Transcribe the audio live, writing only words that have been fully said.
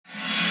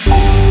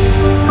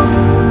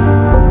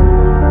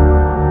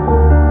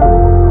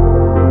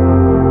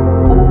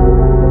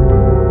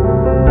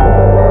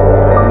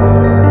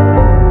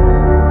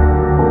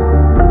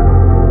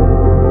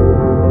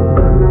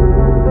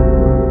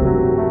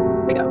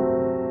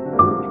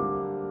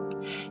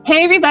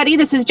Hey everybody,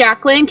 this is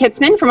Jacqueline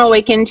Kitzman from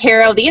Awaken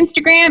Tarot, the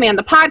Instagram and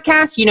the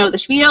podcast. You know the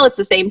spiel, it's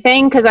the same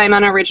thing because I'm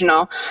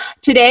unoriginal.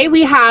 Today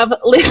we have,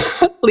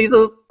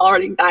 Lisa's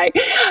already died.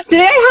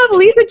 Today I have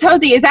Lisa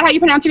Tozzi. Is that how you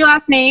pronounce your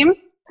last name?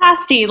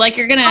 Tasty, like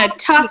you're going to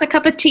toss a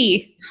cup of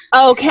tea.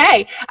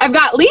 Okay, I've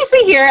got Lisa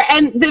here,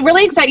 and the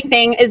really exciting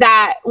thing is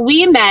that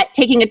we met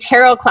taking a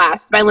tarot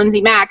class by Lindsay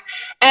Mack,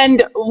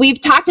 and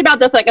we've talked about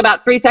this like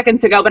about 3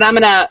 seconds ago, but I'm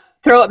going to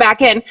throw it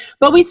back in.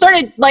 But we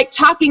started like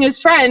talking as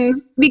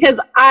friends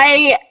because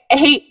I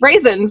hate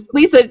raisins.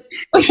 Lisa,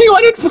 you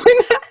want to explain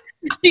that?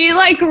 She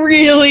like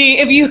really,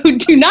 if you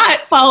do not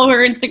follow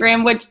her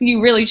Instagram, which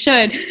you really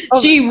should,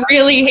 she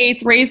really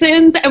hates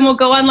raisins and will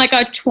go on like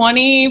a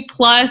 20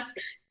 plus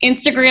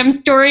Instagram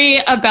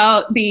story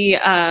about the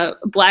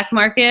black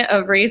market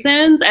of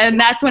raisins. And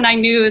that's when I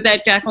knew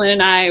that Jacqueline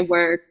and I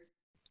were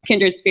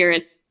kindred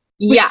spirits.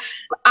 Yeah,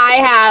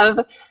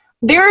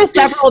 there are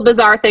several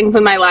bizarre things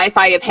in my life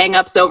I have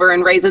hang-ups over,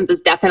 and raisins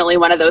is definitely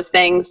one of those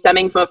things,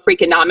 stemming from a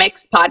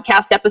Freakonomics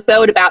podcast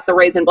episode about the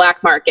raisin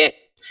black market,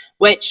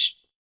 which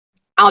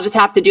I'll just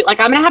have to do. Like,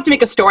 I'm going to have to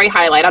make a story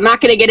highlight. I'm not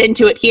going to get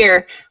into it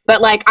here,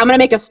 but like, I'm going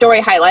to make a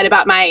story highlight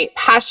about my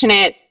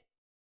passionate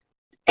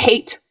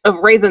hate of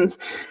raisins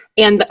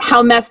and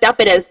how messed up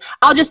it is.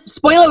 I'll just,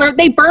 spoiler alert,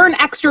 they burn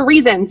extra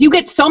raisins. You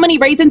get so many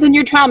raisins in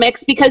your trail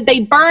mix because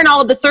they burn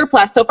all of the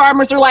surplus. So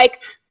farmers are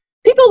like,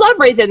 people love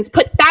raisins,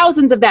 put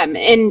thousands of them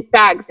in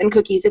bags and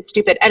cookies. It's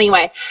stupid.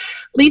 Anyway,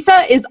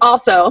 Lisa is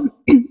also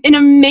an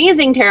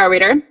amazing tarot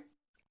reader.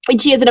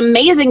 And she has an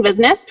amazing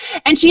business.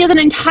 And she has an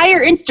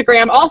entire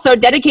Instagram also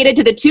dedicated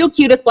to the two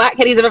cutest black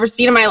kitties I've ever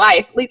seen in my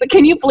life. Lisa,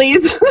 can you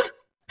please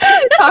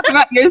talk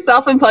about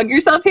yourself and plug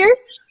yourself here?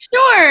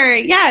 Sure.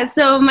 Yeah.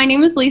 So my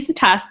name is Lisa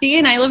Tasty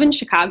and I live in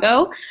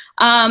Chicago.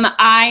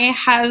 I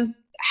have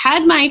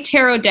had my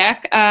tarot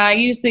deck. I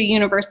use the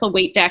Universal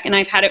Weight deck, and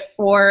I've had it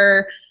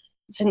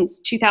since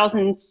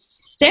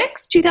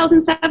 2006,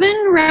 2007,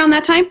 around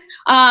that time.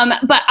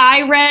 But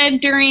I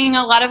read during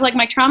a lot of like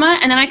my trauma,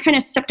 and then I kind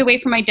of stepped away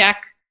from my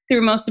deck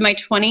through most of my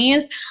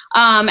 20s,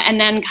 and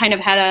then kind of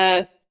had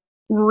a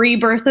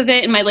rebirth of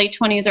it in my late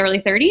 20s, early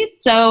 30s.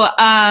 So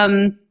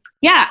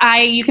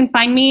you can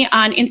find me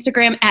on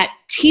Instagram at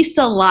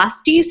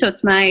Tisalasti. So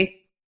it's my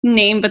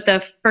name, but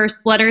the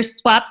first letters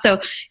swap. So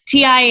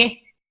TISA.LOSTI.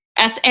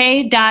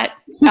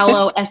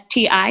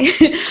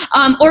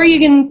 Or you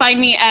can find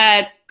me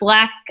at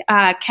Black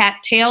Cat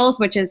Tails,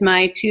 which is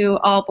my two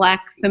all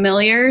black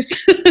familiars.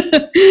 And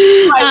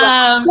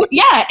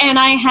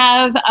I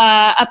have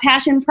a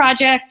passion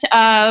project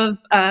of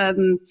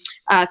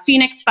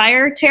Phoenix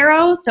Fire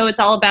Tarot. So it's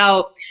all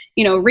about,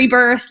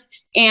 rebirth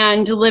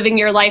and living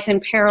your life in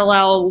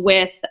parallel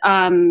with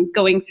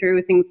going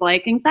through things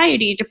like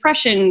anxiety,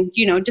 depression,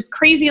 just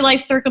crazy life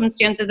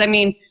circumstances. I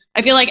mean,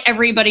 I feel like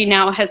everybody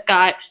now has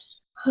got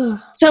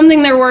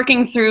something they're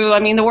working through. I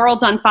mean, the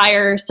world's on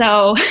fire.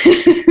 So,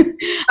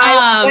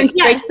 I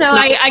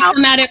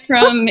come at it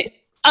from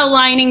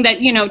aligning that,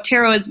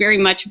 tarot is very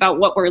much about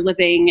what we're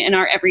living in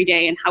our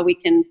everyday and how we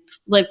can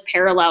live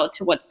parallel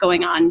to what's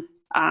going on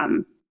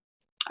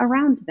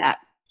around that.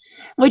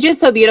 Which is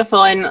so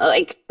beautiful. And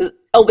like,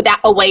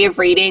 a way of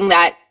reading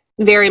that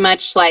very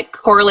much like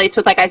correlates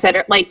with, like I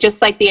said, like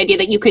just like the idea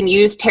that you can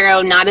use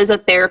tarot not as a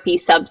therapy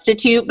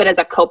substitute, but as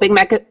a coping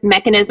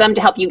mechanism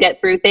to help you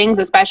get through things,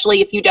 especially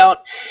if you don't,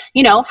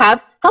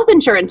 have health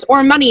insurance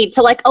or money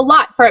to like a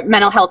lot for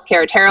mental health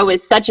care. Tarot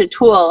is such a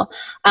tool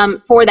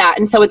for that.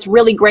 And so it's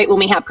really great when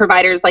we have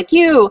providers like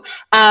you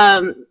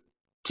to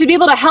be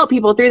able to help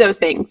people through those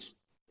things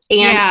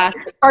and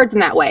cards in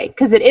that way,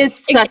 because it is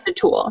such a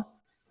tool.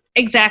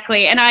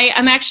 Exactly. And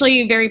I'm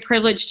actually very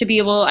privileged to be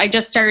I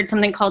just started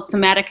something called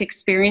somatic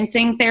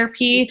experiencing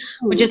therapy,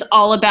 which is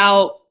all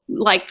about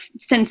like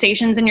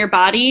sensations in your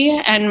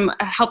body and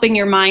helping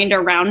your mind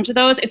around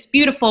those. It's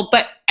beautiful.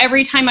 But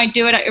every time I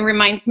do it, it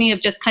reminds me of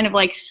just kind of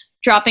like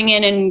dropping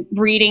in and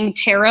reading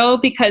tarot,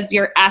 because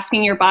you're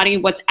asking your body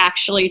what's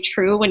actually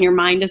true when your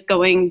mind is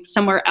going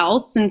somewhere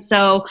else. And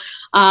so,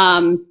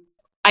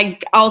 I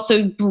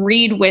also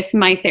read with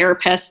my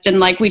therapist, and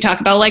like we talk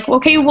about like,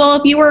 okay, well,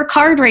 if you were a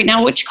card right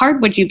now, which card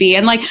would you be?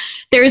 And like,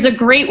 there's a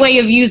great way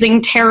of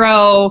using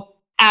tarot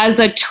as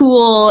a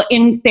tool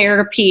in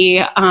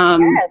therapy.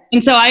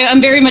 And so I'm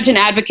very much an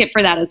advocate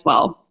for that as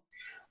well.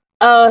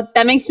 Oh,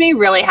 that makes me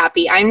really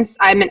happy. I'm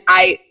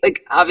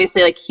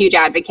obviously like huge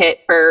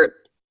advocate for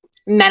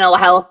mental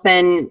health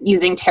and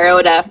using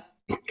tarot to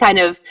kind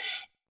of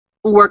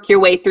work your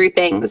way through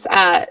things.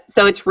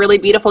 So it's really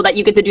beautiful that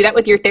you get to do that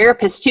with your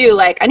therapist too.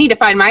 Like, I need to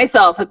find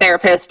myself a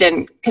therapist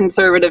in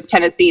conservative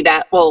Tennessee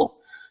that will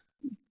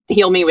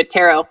heal me with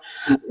tarot.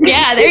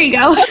 Yeah, there you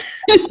go.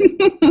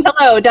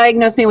 Hello,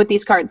 diagnose me with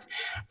these cards.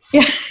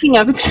 Speaking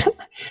of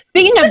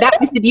that,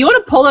 do you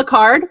want to pull a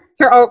card?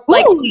 Or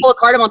like pull a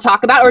card and we'll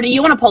talk about it? Or do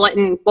you want to pull it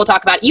and we'll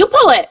talk about it? You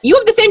pull it. You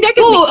have the same deck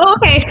as me. Oh,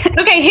 okay.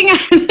 Okay, hang on.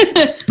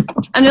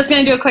 I'm just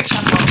going to do a quick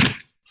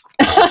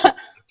shuffle.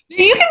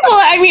 You can pull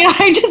it. I mean,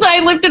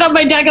 I lifted up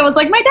my deck. I was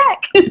like, my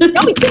deck.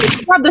 No, we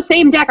have the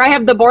same deck. I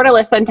have the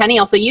Borderless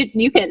Centennial, so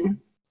you can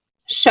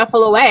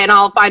shuffle away and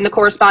I'll find the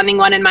corresponding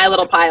one in my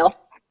little pile.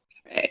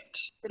 Right.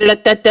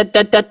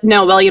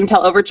 No, William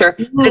Tell Overture.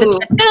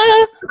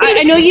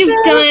 I know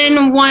you've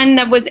done one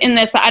that was in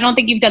this, but I don't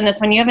think you've done this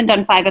one. You haven't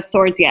done Five of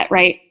Swords yet,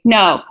 right?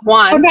 No.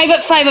 One. Or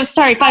Five of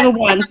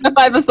Wands. The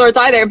Five of Swords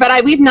either,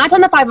 but we've not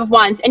done the Five of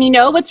Wands. And you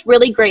know what's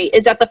really great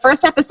is that the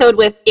first episode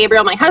with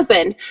Gabriel, my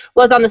husband,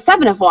 was on the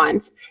Seven of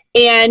Wands.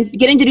 And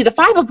getting to do the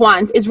Five of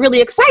Wands is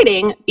really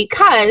exciting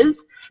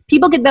because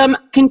people get them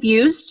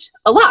confused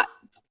a lot.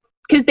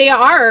 Because they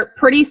are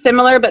pretty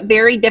similar but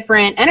very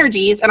different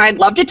energies, and I'd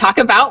love to talk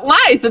about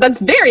why. So that's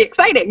very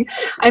exciting.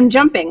 I'm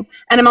jumping,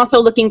 and I'm also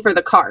looking for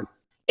the card.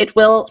 It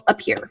will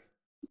appear.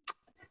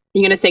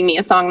 You gonna sing me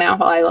a song now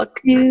while I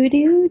look? Do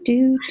do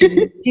do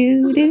do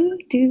do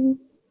do do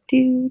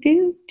do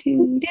do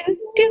do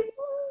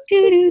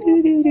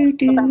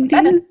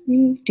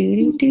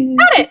do.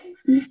 Got it.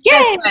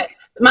 Yay!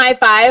 My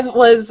 5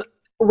 was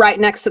right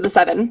next to the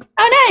 7.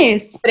 Oh,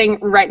 nice. Sitting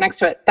right next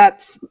to it.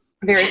 That's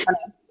very funny.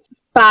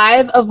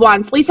 5 of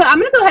Wands. Lisa, I'm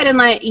going to go ahead and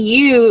let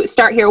you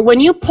start here. When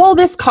you pull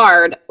this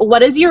card,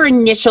 what is your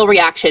initial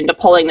reaction to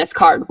pulling this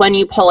card when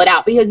you pull it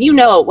out? Because you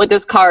know what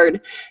this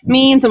card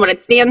means and what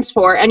it stands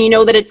for, and you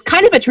know that it's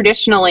kind of a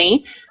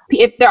traditionally,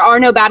 if there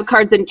are no bad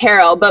cards in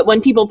tarot, but when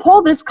people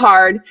pull this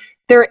card,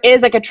 there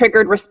is like a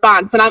triggered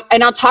response.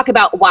 And I'll talk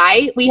about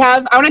why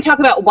I want to talk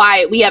about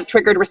why we have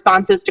triggered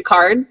responses to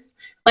cards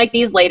like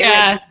these later in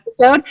the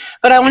episode,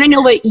 but I want to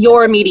know what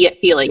your immediate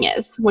feeling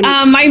is. When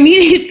my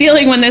immediate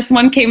feeling when this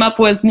one came up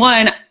was,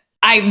 one,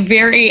 I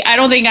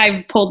don't think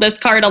I've pulled this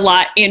card a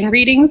lot in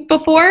readings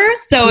before.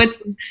 So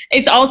it's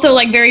also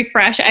like very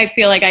fresh. I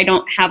feel like I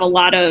don't have a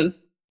lot of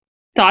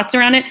thoughts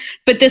around it,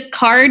 but this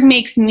card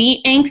makes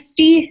me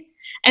angsty,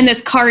 and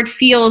this card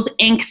feels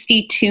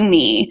angsty to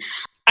me.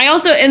 I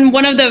also, and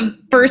one of the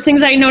first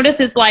things I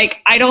notice is like,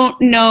 I don't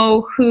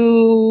know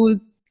who,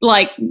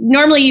 like,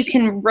 normally you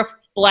can reflect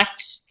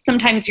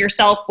sometimes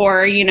yourself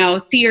or,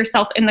 see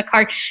yourself in the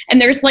card.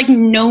 And there's like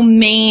no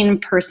main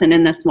person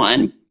in this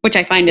one, which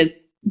I find is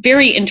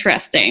very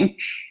interesting.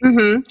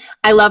 Mm-hmm.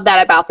 I love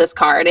that about this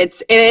card.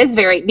 It is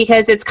very,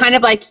 because it's kind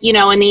of like, in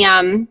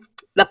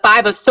the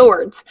 5 of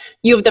Swords,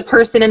 you have the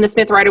person in the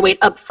Smith Rider-Waite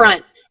up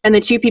front and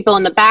the 2 people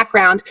in the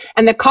background.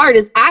 And the card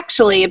is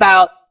actually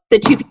about the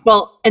 2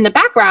 people in the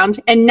background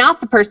and not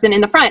the person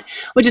in the front,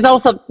 which is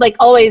also like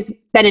always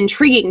been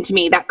intriguing to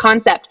me, that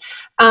concept.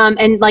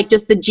 And like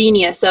just the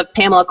genius of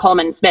Pamela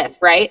Coleman Smith,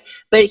 right?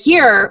 But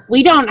here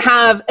we don't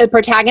have a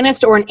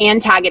protagonist or an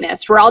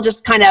antagonist. We're all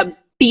just kind of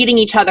beating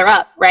each other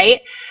up, right?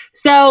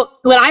 So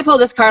when I pull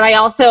this card, I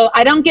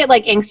don't get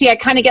like angsty. I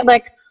kind of get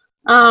like,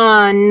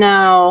 oh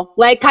no,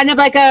 like kind of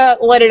like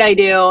what did I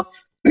do?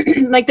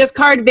 Like this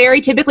card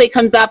very typically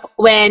comes up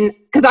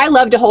because I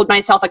love to hold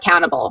myself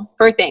accountable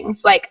for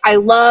things. Like I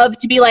love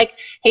to be like,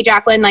 hey,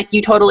 Jacqueline, like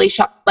you totally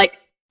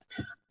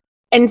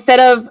instead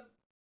of,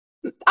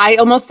 I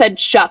almost said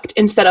shucked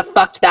instead of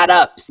fucked that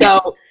up.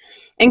 So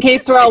in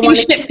case we're all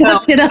wondering. You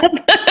fucked it up.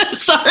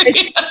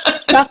 Sorry.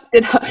 Shucked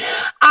it up.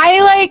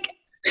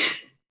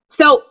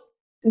 So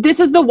this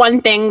is the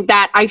one thing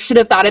that I should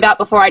have thought about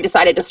before I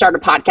decided to start a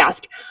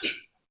podcast.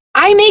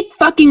 I make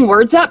fucking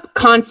words up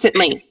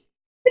constantly.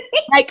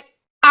 Like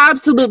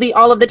absolutely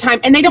all of the time.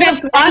 And they don't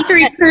have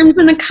glossary terms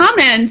in the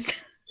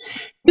comments.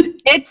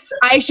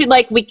 I should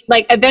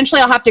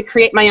eventually I'll have to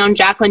create my own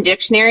Jacqueline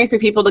dictionary for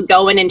people to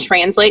go in and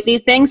translate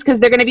these things, because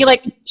they're going to be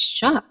like,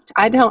 shucked,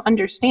 I don't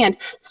understand.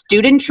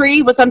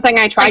 Studentry was something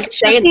I tried to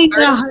say. A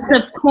husk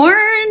of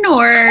corn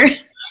or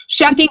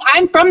shucking.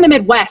 I'm from the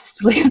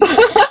Midwest, Lisa.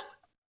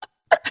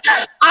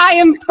 I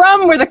am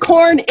from where the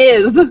corn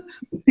is.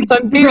 So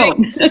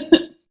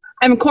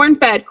I'm corn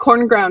fed,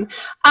 corn grown.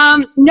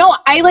 No,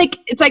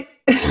 it's like,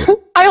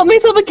 I hold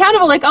myself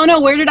accountable. Like, oh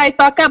no, where did I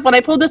fuck up? When I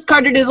pulled this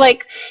card, it is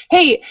like,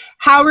 hey,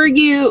 how are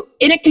you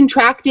in a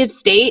contractive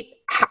state?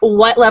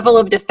 What level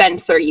of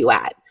defense are you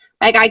at?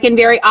 Like I can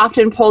very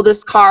often pull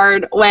this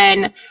card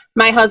when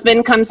my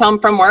husband comes home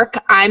from work.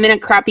 I'm in a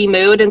crappy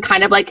mood and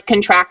kind of like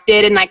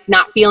contracted and like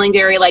not feeling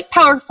very like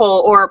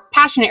powerful or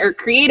passionate or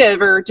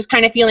creative, or just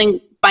kind of feeling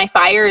my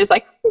fire is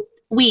like,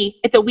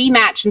 it's a we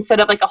match instead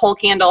of like a whole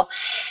candle.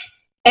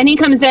 And he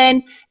comes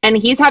in and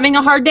he's having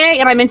a hard day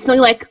and I'm instantly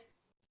like,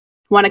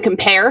 want to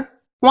compare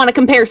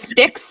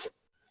sticks?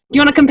 Do you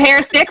want to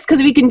compare sticks?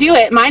 Because we can do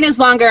it. Mine is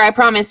longer, I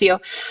promise you,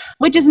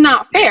 which is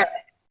not fair.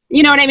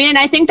 You know what I mean? And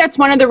I think that's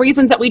one of the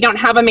reasons that we don't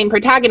have a main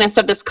protagonist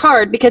of this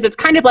card, because it's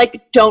kind of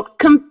like, don't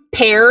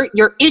compare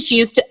your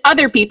issues to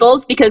other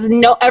people's, because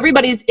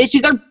everybody's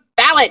issues are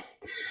valid.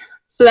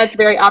 So that's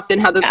very often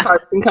how this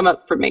card can come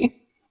up for me.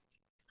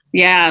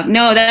 Yeah,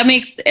 no,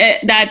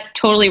 that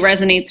totally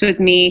resonates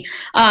with me.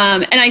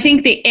 And I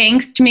think the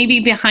angst maybe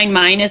behind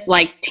mine is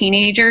like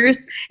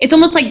teenagers. It's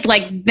almost like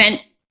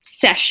vent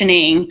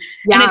sessioning.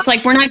 Yeah. And it's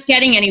like, we're not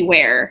getting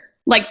anywhere.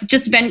 Like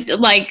just vent,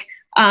 like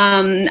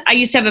I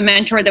used to have a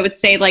mentor that would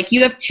say, like,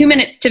 you have 2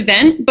 minutes to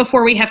vent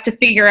before we have to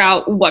figure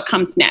out what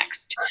comes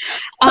next.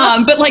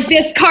 But like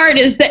this card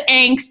is the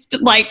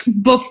angst, like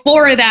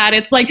before that,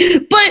 it's like,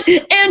 it's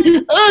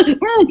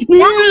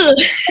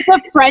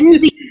a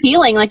frenzy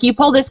feeling. Like you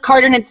pull this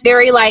card and it's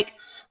very like,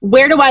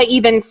 where do I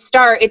even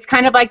start? It's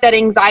kind of like that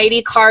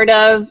anxiety card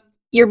of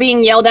you're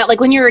being yelled at,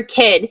 like when you're a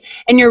kid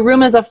and your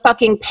room is a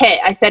fucking pit.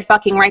 I said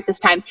fucking right this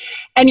time.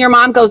 And your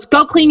mom goes,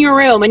 go clean your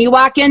room. And you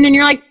walk in and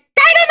you're like,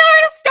 I don't know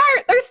where to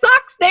start. There's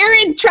socks there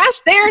and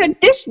trash there and a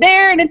dish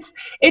there. And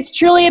it's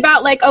truly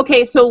about like,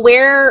 okay, so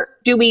where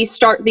do we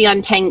start the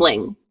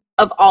untangling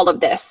of all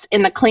of this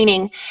in the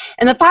cleaning?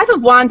 And the Five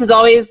of Wands is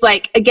always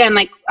like, again,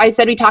 like I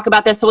said, we talk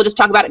about this, so we'll just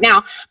talk about it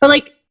now. But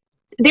like,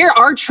 there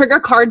are trigger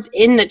cards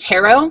in the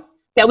tarot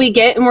that we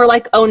get and we're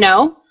like, oh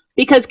no,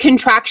 because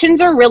contractions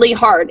are really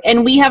hard.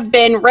 And we have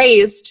been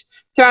raised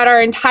throughout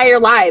our entire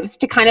lives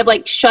to kind of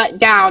like shut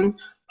down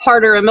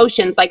harder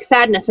emotions like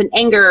sadness and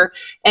anger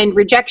and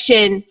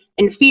rejection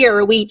and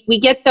fear. We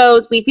get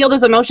those, we feel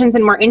those emotions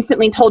and we're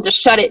instantly told to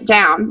shut it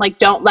down. Like,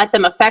 don't let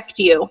them affect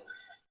you.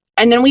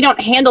 And then we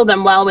don't handle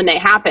them well when they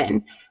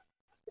happen.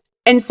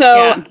 And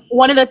so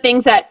one of the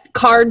things that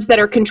cards that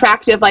are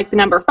contractive, like the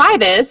number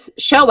 5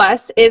 show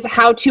us is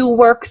how to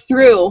work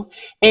through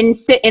and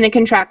sit in a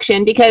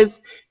contraction, because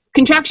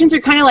contractions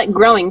are kind of like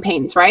growing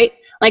pains, right?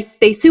 Like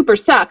they super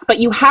suck, but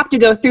you have to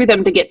go through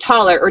them to get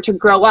taller or to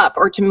grow up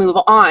or to move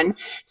on.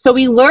 So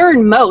we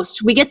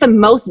get the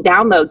most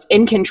downloads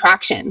in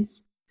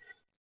contractions.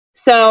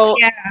 So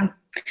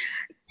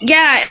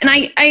yeah. And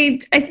I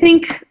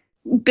think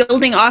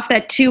building off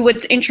that too,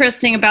 what's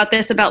interesting about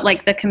this, about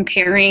like the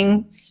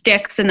comparing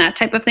sticks and that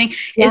type of thing,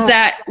 is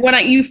that when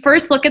you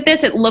first look at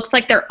this, it looks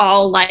like they're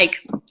all like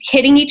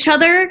hitting each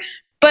other.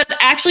 But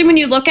actually, when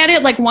you look at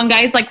it, like one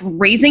guy's like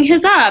raising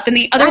his up and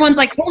the other one's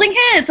like holding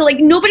his. So like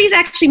nobody's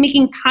actually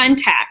making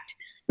contact.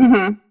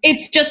 Mm-hmm.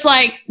 It's just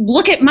like,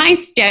 look at my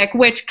stick,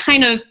 which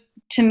kind of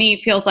to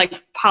me feels like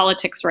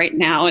politics right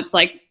now. It's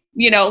like,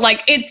 you know,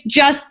 like it's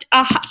just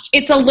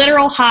it's a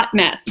literal hot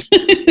mess. A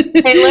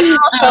literal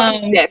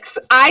show of dicks.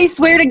 I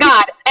swear to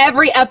God,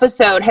 every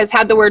episode has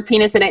had the word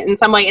penis in it in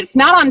some way. It's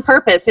not on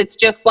purpose. It's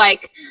just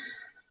like,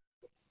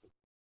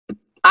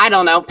 I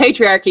don't know,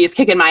 patriarchy is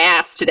kicking my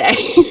ass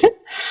today.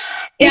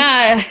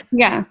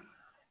 Yeah.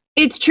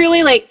 It's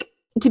truly like,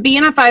 to be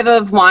in a Five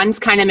of Wands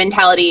kind of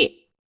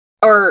mentality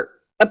or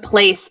a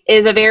place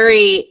is it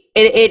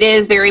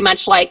is very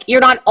much like you're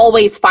not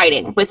always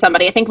fighting with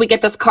somebody. I think we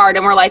get this card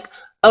and we're like,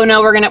 oh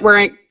no,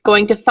 we're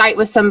going to fight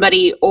with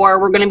somebody,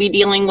 or we're going to be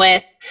dealing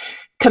with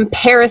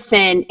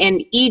comparison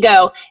and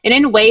ego. And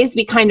in ways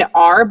we kind of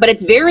are, but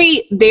it's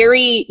very,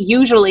 very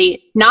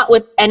usually not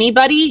with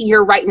anybody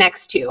you're right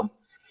next to.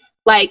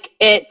 Like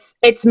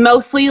it's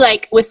mostly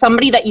like with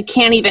somebody that you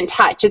can't even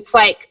touch. It's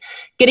like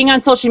getting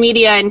on social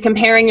media and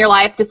comparing your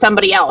life to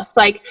somebody else.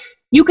 Like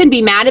you can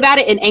be mad about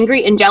it and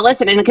angry and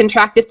jealous and in a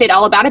contractive state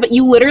all about it, but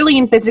you literally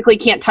and physically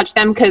can't touch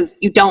them because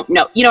you don't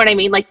know. You know what I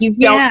mean? Like you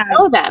don't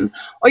know them,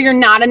 or you're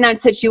not in that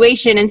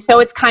situation. And so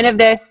it's kind of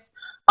this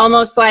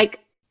almost like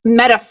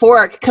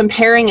metaphoric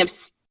comparing of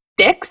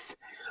sticks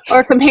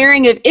or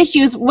comparing of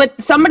issues with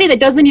somebody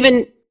that doesn't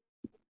even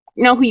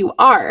know who you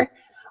are,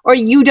 or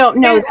you don't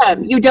know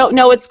them. You don't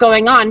know what's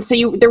going on.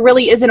 So there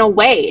really isn't a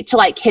way to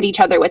like hit each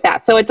other with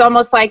that. So it's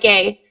almost like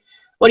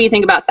what do you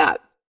think about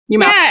that?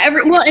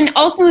 Well, and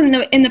also in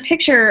the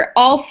picture,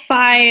 all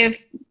 5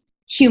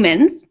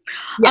 humans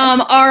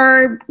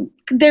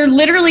they're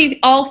literally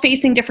all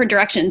facing different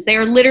directions. They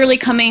are literally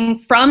coming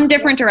from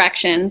different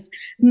directions.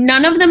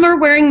 None of them are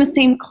wearing the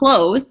same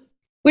clothes,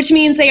 which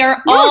means they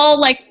are all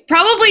like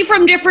probably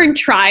from different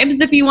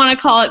tribes, if you want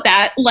to call it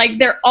that. Like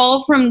they're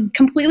all from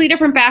completely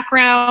different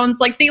backgrounds.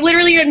 Like they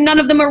literally none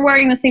of them are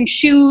wearing the same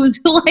shoes.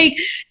 Like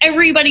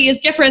everybody is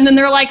different. And then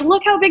they're like,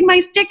 look how big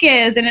my stick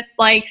is. And it's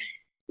like,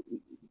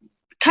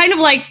 kind of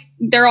like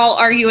they're all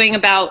arguing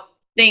about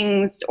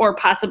things, or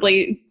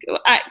possibly,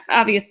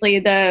 obviously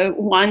the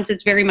Wands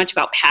is very much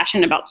about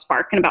passion, about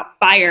spark, and about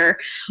fire.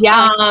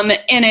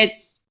 And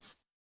it's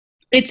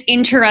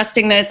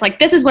interesting that it's like,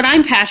 this is what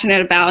I'm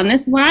passionate about, and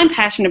this is what I'm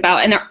passionate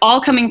about. And they're all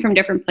coming from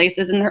different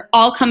places, and they're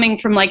all coming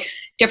from like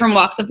different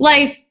walks of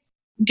life,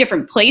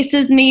 different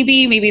places.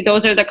 Maybe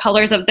those are the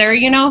colors of their,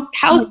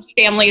 house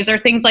families or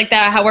things like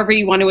that, however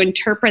you want to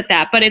interpret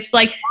that. But it's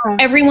like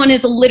everyone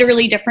is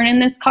literally different in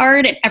this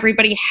card, and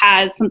everybody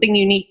has something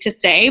unique to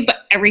say,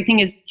 but everything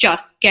is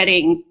just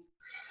getting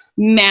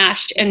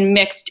mashed and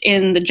mixed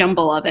in the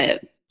jumble of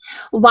it.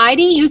 Why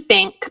do you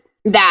think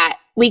that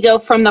we go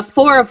from the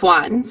Four of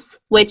Wands,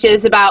 which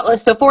is about,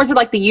 so fours are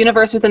like the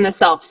universe within the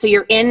self. So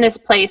you're in this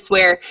place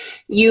where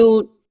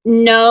you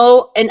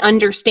know and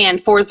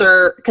understand. Fours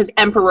are, because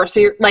Emperor, so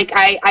you're like,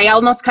 I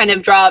almost kind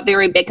of draw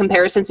very big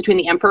comparisons between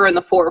the Emperor and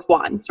the Four of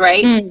Wands,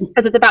 right?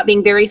 Because it's about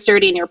being very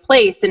sturdy in your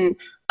place. And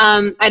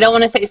I don't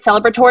want to say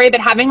celebratory, but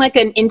having like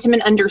an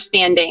intimate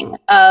understanding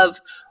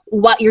of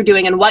what you're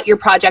doing and what your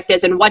project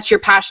is and what you're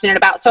passionate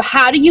about. So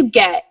how do you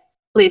get,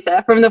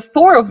 Lisa, from the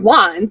Four of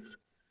Wands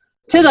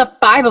to the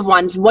Five of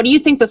Wands? What do you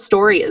think the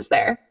story is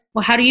there?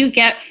 well, how do you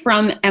get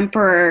from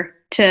emperor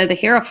to the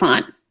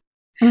Hierophant?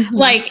 Mm-hmm.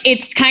 Like,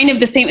 it's kind of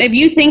the same. If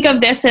you think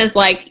of this as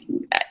like,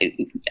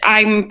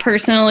 I'm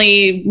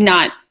personally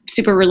not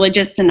super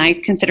religious and I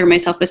consider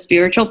myself a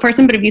spiritual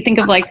person, but if you think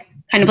of like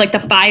kind of like the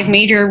 5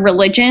 major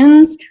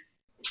religions,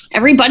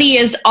 everybody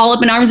is all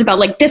up in arms about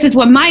like, this is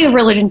what my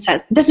religion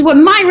says. This is what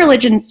my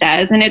religion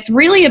says. And it's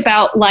really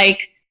about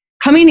like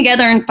coming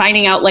together and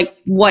finding out like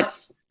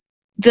what's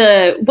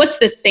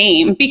the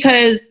same,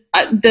 because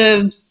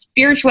the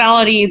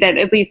spirituality that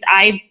at least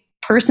I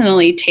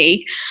personally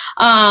take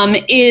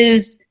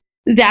is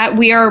that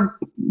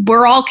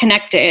we're all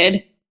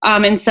connected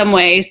in some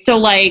way. So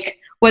like,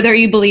 whether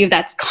you believe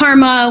that's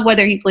karma,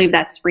 whether you believe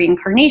that's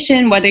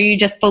reincarnation, whether you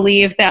just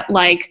believe that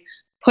like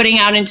putting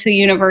out into the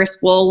universe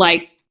will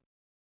like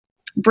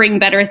bring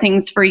better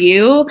things for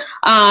you.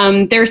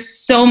 There's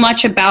so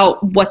much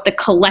about what the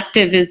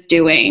collective is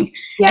doing.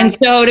 Yeah. And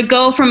so to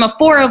go from a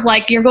 4 of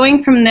like, you're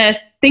going from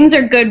this, things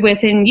are good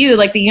within you,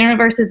 like the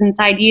universe is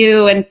inside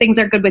you and things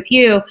are good with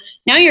you.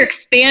 Now you're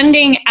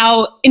expanding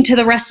out into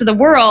the rest of the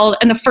world.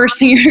 And the first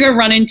thing you're going to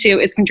run into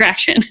is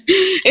contraction.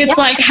 It's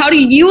like, how do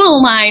you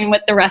align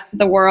with the rest of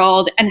the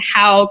world? And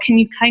how can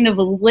you kind of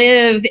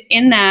live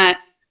in that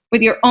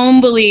with your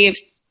own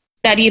beliefs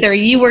that either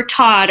you were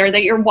taught or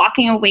that you're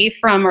walking away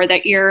from or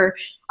that you're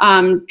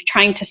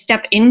trying to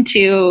step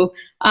into.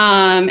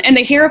 And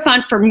the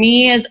Hierophant for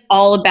me is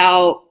all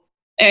about,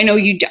 I know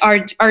you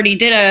already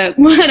did a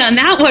one on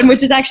that one,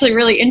 which is actually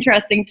really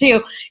interesting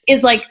too,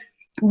 is like,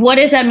 what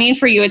does that mean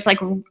for you? It's like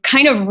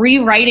kind of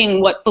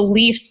rewriting what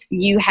beliefs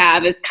you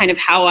have is kind of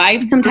how I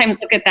sometimes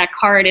look at that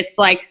card. It's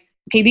like,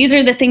 okay, these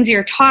are the things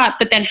you're taught,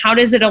 but then how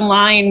does it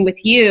align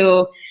with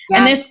you? Yeah.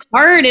 And this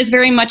card is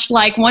very much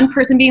like one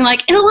person being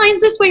like, it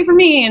aligns this way for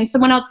me. And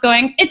someone else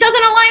going, it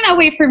doesn't align that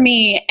way for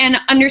me. And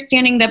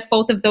understanding that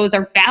both of those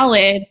are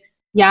valid.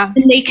 Yeah.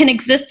 And they can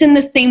exist in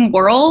the same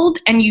world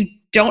and you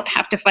don't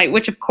have to fight,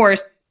 which of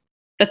course,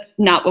 that's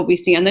not what we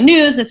see on the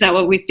news. It's not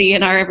what we see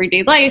in our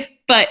everyday life.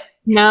 But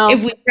no,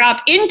 if we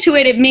drop into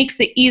it, it makes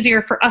it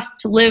easier for us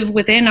to live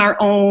within our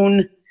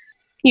own,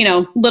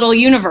 little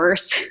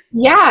universe.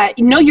 Yeah,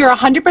 no, you're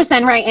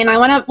 100% right. And I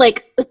want to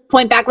like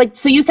point back, like,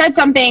 so you said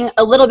something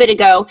a little bit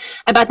ago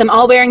about them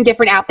all wearing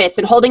different outfits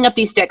and holding up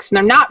these sticks and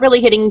they're not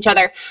really hitting each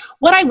other.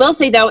 What I will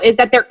say though, is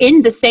that they're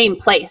in the same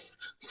place.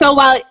 So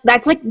while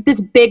that's like this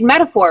big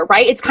metaphor,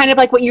 right? It's kind of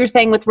like what you were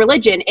saying with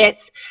religion.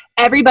 It's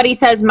everybody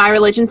says my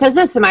religion says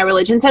this and my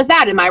religion says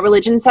that and my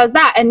religion says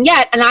that. And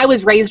I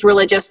was raised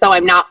religious, though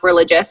I'm not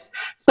religious.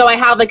 So I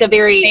have like a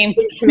very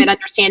intimate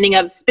understanding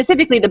of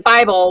specifically the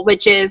Bible,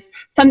 which is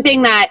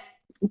something that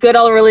good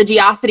old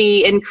religiosity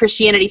in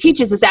Christianity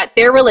teaches, is that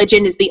their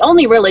religion is the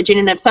only religion.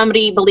 And if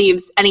somebody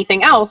believes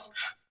anything else,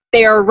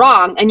 they are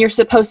wrong. And you're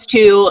supposed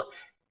to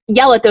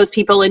yell at those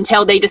people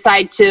until they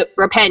decide to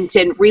repent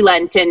and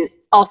relent and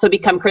also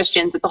become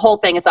Christians. It's a whole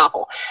thing. It's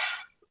awful.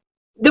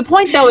 The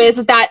point though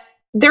is that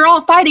they're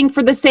all fighting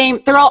for the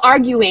same, they're all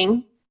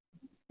arguing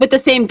with the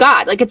same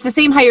God. Like it's the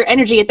same higher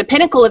energy. At the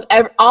pinnacle of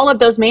all of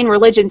those main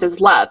religions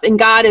is love, and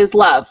God is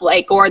love,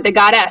 like, or the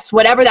goddess,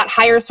 whatever that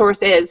higher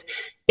source is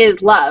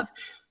love.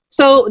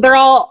 So they're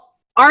all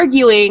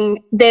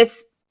arguing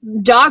this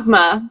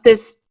dogma,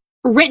 this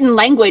written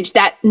language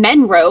that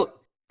men wrote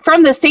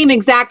from the same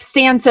exact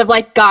stance of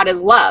like, God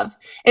is love.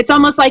 It's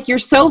almost like you're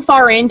so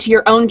far into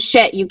your own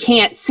shit, you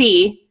can't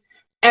see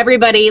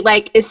everybody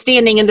like is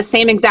standing in the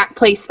same exact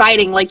place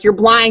fighting, like you're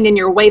blind and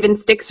you're waving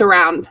sticks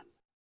around.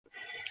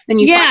 And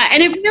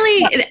and it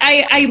really,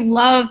 I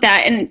love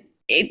that. And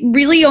it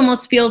really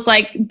almost feels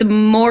like the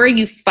more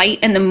you fight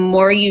and the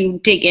more you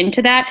dig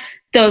into that,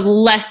 the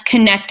less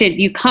connected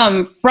you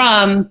come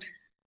from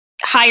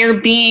higher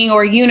being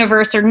or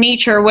universe or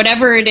nature, or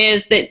whatever it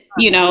is that,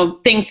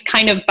 things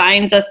kind of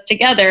binds us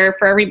together.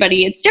 For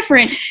everybody, it's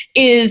different.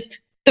 Is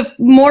the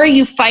more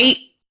you fight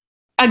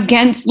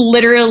against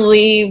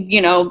literally,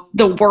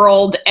 the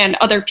world and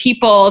other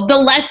people, the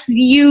less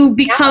you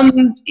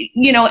become,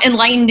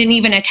 enlightened and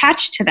even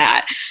attached to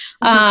that.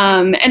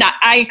 And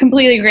I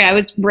completely agree. I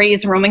was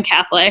raised Roman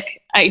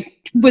Catholic. I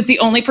was the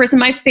only person in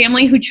my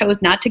family who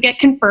chose not to get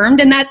confirmed.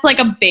 And that's like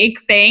a big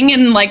thing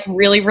in like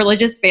really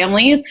religious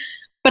families.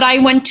 But I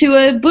went to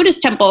a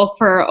Buddhist temple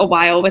for a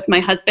while with my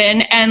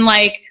husband, and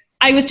like,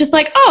 I was just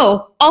like,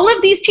 oh, all of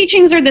these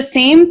teachings are the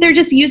same. They're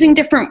just using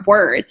different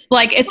words.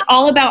 Like, it's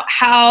all about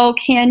how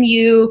can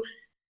you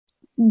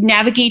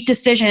navigate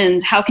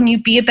decisions? How can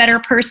you be a better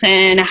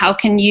person? How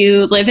can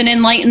you live an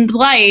enlightened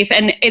life?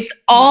 And it's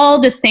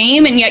all the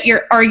same. And yet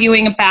you're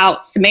arguing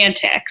about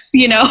semantics,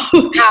 Yeah.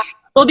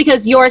 Well,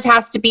 because yours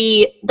has to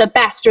be the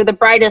best or the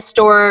brightest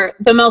or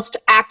the most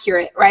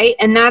accurate, right?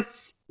 And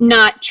that's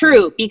not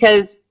true,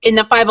 because in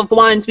the 5 of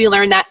Wands, we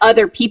learn that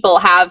other people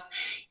have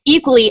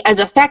equally as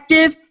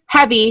effective,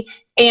 heavy,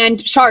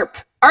 and sharp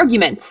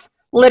arguments,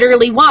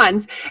 literally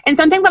wands. And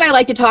something that I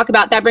like to talk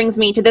about that brings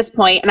me to this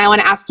point, and I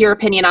want to ask your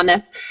opinion on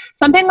this.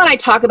 Something that I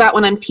talk about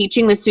when I'm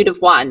teaching the suit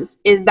of wands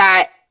is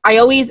that I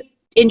always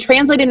in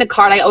translating the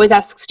card, I always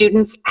ask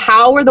students,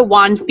 how are the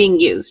wands being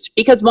used?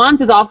 Because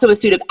wands is also a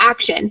suit of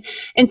action.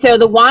 And so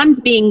the wands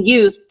being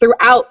used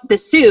throughout the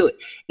suit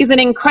is an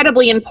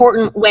incredibly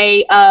important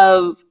way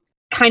of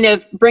kind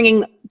of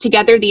bringing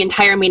together the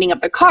entire meaning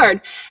of the card.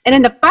 And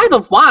in the 5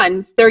 of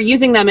Wands, they're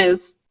using them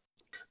as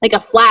like a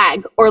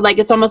flag, or like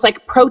it's almost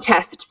like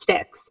protest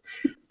sticks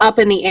up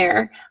in the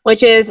air,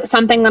 which is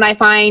something that I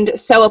find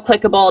so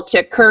applicable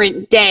to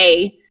current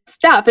day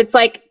stuff. It's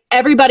like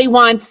everybody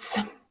wants,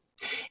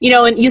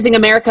 and using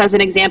America as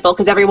an example,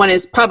 because everyone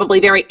is probably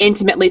very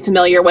intimately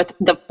familiar with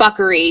the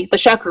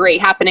shuckery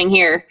happening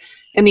here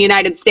in the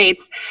United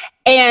States.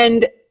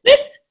 And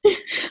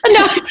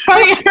no,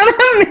 sorry,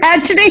 I'm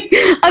imagining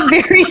a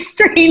very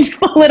strange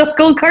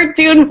political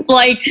cartoon with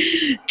like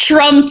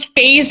Trump's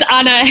face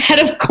on a head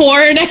of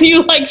corn and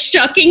you like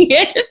shucking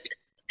it.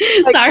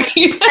 Sorry.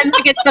 And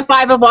like it's the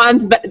 5 of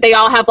Wands, but they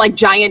all have like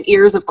giant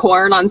ears of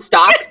corn on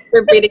stalks.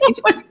 They're beating each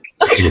other.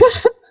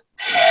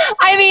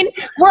 I mean,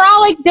 we're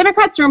all like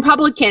Democrats and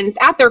Republicans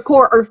at their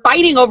core are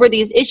fighting over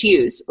these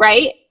issues,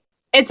 right?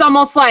 It's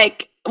almost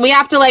like we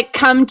have to like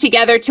come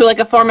together to like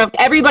a form of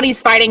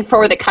everybody's fighting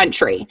for the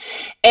country.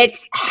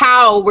 It's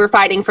how we're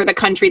fighting for the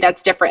country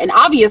that's different. And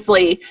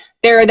obviously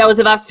there are those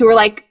of us who are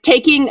like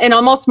taking an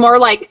almost more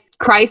like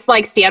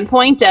Christ-like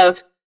standpoint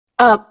of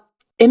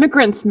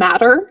immigrants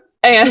matter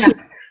and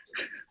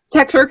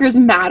sex workers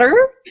matter.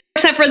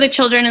 Except for the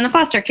children in the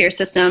foster care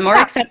system, or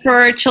except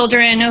for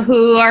children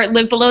who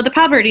live below the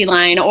poverty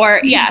line,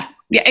 or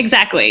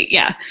exactly.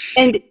 Yeah.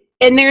 And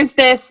there's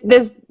this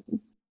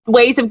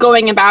ways of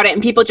going about it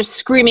and people just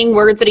screaming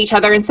words at each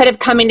other instead of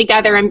coming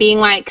together and being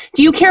like,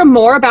 do you care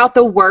more about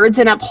the words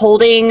and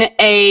upholding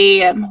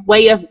a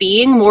way of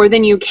being more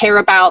than you care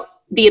about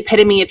the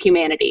epitome of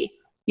humanity?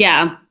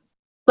 Yeah.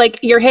 Like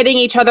you're hitting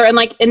each other, and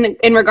like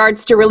in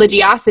regards to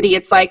religiosity,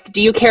 it's like,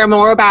 do you care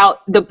more about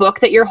the book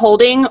that you're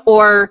holding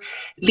or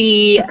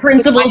the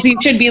principles you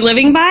should be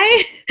living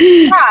by?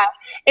 Yeah.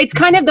 It's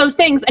kind of those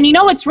things. And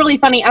what's really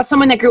funny, as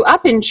someone that grew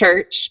up in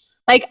church,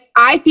 like,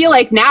 I feel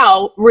like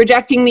now,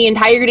 rejecting the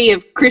entirety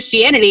of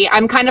Christianity,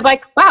 I'm kind of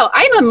like, wow,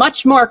 I'm a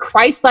much more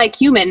Christ-like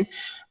human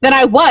than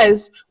I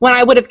was when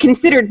I would have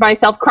considered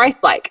myself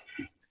Christ-like.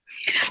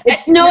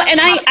 No, and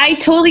I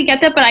totally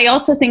get that, but I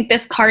also think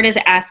this card is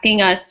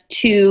asking us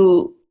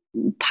to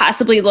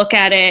possibly look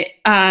at it,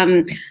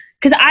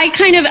 because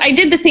I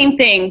did the same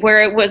thing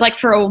where it was like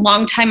for a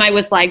long time I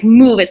was like,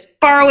 move as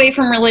far away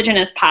from religion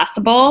as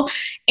possible.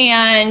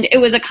 And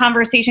it was a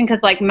conversation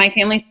because like my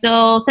family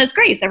still says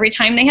grace every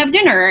time they have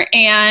dinner.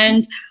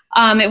 And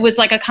it was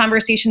like a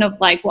conversation of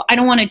like, well, I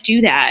don't want to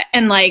do that.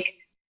 And like,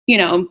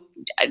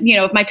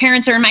 if my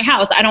parents are in my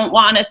house, I don't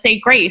want to say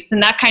grace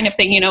and that kind of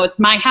thing, it's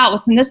my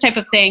house and this type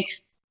of thing.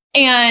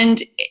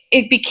 And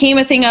it became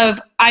a thing of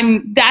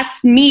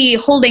that's me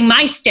holding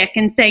my stick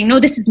and saying, no,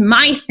 this is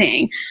my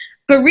thing.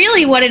 But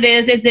really what it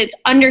is it's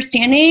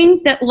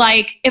understanding that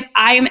like, if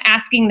I am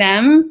asking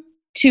them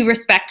to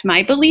respect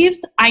my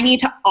beliefs, I need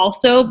to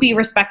also be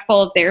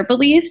respectful of their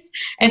beliefs.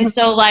 And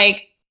so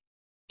like,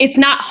 it's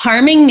not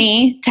harming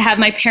me to have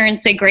my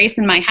parents say grace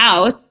in my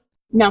house.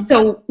 No.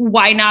 So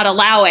why not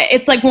allow it?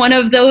 It's like one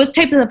of those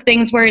types of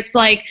things where it's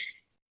like,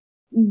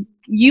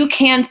 you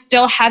can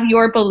still have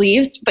your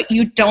beliefs, but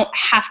you don't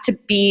have to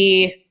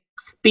be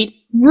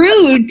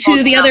rude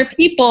to the other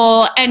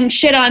people and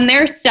shit on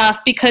their stuff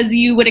because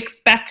you would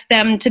expect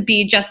them to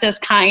be just as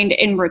kind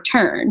in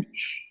return.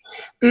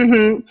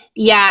 Mm-hmm.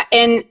 Yeah.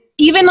 And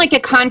even like a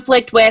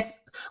conflict with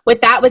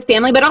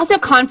family, but also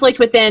conflict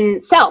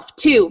within self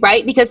too,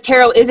 right? Because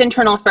tarot is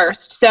internal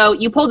first. So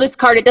you pull this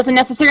card, it doesn't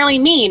necessarily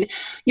mean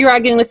you're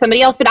arguing with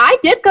somebody else. But I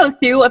did go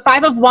through a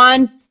 5 of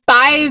Wands,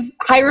 5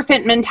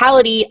 Hierophant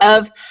mentality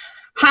of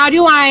how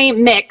do I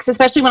mix,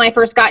 especially when I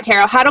first got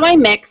tarot, how do I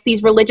mix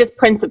these religious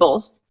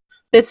principles,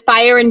 this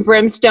fire and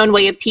brimstone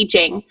way of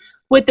teaching,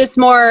 with this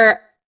more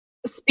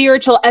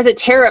spiritual,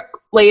 esoteric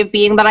way of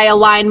being that I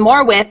align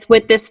more with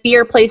this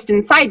fear placed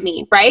inside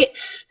me, right?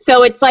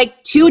 So it's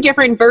like 2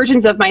 different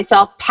versions of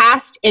myself,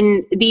 past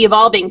and the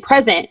evolving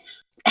present,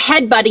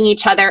 headbutting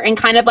each other and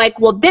kind of like,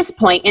 well, this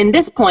point and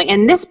this point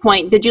and this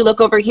point, did you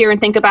look over here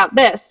and think about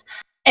this?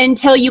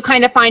 Until you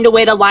kind of find a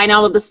way to line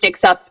all of the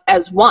sticks up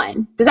as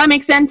one. Does that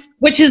make sense?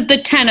 Which is the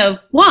 10 of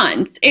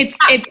Wands. It's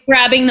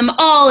grabbing them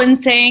all and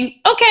saying,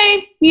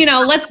 okay,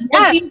 let's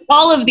use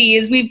all of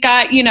these. We've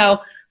got,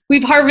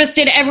 we've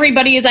harvested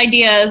everybody's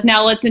ideas.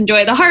 Now let's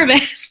enjoy the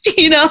harvest,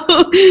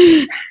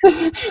 The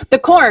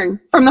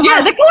corn from the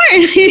harvest.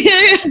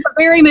 The corn.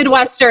 Very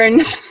Midwestern.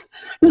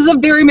 This is a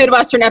very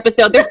Midwestern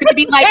episode. There's going to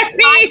be like 5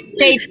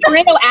 states.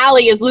 Tornado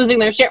Alley is losing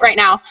their shit right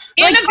now.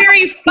 And like, a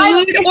very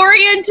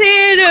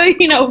food-oriented,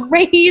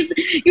 raise.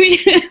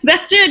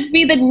 That should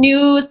be the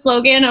new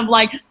slogan of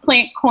like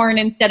plant corn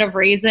instead of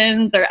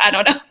raisins, or I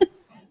don't know.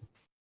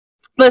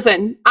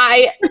 Listen,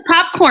 it's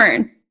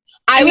popcorn.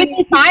 I would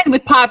be fine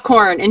with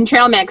popcorn and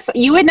trail mix.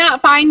 You would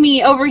not find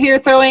me over here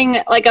throwing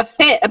like a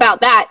fit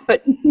about that,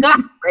 but not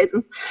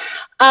raisins.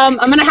 I'm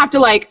going to have to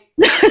like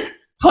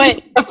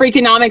put a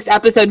Freakonomics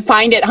episode,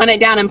 find it, hunt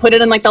it down, and put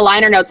it in like the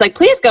liner notes. Like,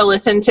 please go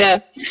listen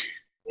to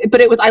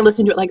but I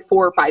listened to it like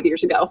 4 or 5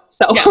 years ago.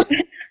 So yeah.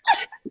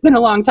 It's been a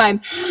long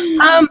time.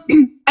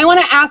 I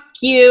want to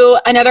ask you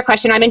another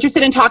question. I'm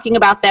interested in talking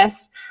about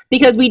this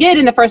because we did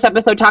in the first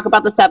episode talk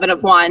about the 7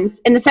 of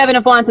Wands, and the 7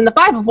 of Wands and the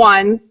 5 of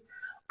Wands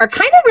are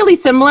kind of really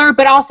similar,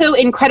 but also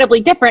incredibly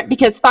different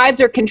because 5s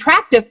are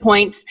contractive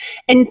points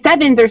and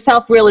 7s are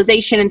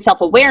self-realization and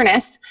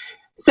self-awareness.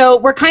 So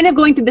we're kind of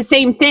going through the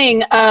same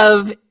thing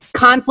of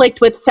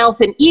conflict with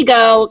self and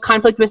ego,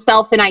 conflict with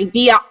self and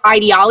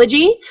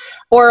ideology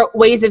or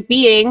ways of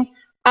being.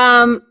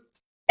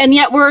 And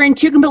yet we're in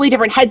 2 completely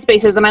different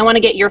headspaces. And I want to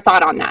get your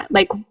thought on that.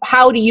 Like,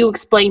 how do you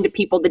explain to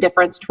people the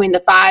difference between the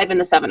 5 and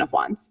the 7 of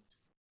Wands?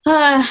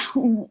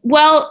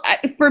 Well,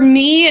 for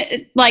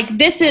me, like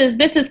this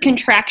is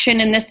contraction,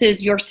 and this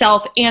is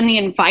yourself and the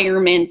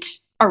environment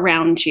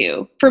around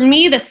you. For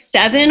me, the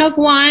 7 of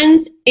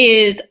Wands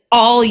is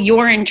all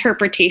your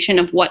interpretation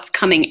of what's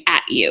coming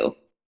at you.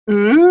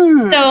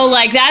 So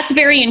like, that's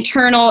very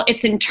internal.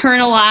 It's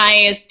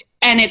internalized,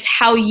 and it's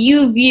how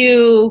you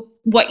view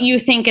what you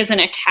think is an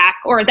attack,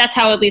 or that's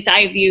how at least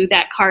I view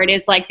that card,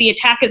 is like the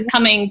attack is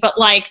coming, but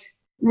like,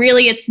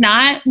 really it's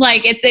not.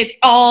 Like it's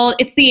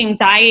the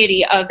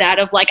anxiety of that,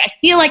 of like, I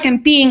feel like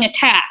I'm being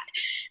attacked.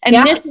 And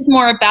this is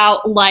more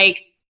about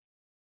like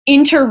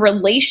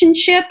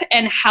interrelationship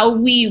and how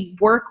we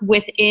work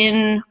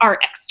within our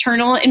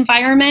external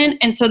environment.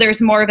 And so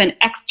there's more of an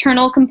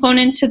external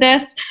component to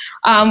this,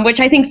 which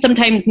I think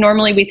sometimes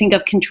normally we think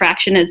of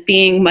contraction as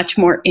being much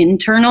more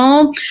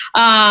internal.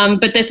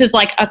 But this is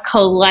like a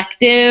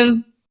collective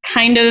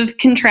kind of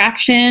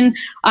contraction.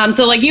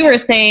 So like you were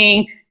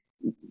saying,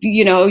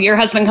 you know, your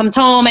husband comes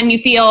home and you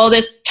feel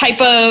this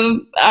type of,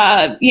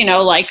 you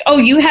know, like, oh,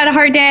 you had a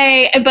hard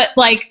day, but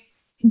like,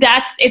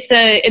 that's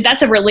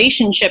a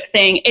relationship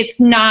thing.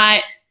 It's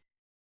not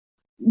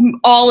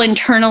all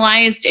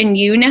internalized in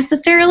you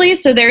necessarily.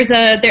 So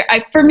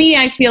for me,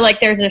 I feel like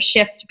there's a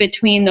shift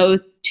between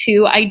those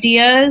 2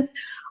 ideas.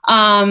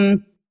 But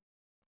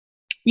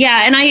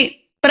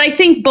I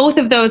think both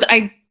of those,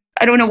 I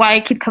don't know why I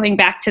keep coming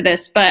back to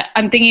this, but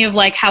I'm thinking of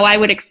like how I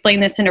would explain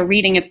this in a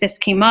reading if this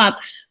came up,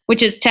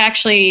 which is to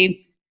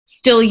actually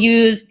still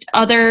use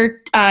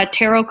other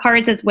tarot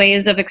cards as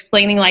ways of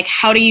explaining like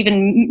how to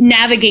even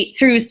navigate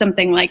through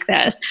something like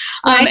this.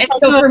 And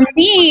so for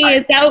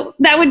me,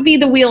 that would be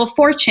the Wheel of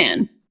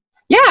Fortune.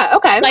 Yeah,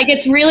 okay. Like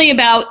it's really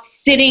about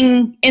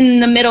sitting in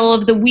the middle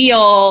of the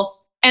wheel,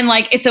 and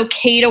like it's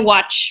okay to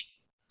watch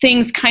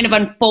things kind of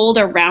unfold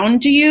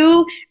around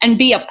you and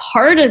be a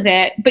part of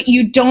it, but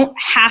you don't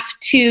have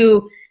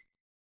to.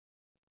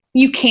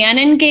 You can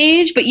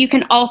engage, but you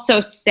can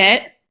also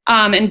sit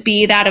and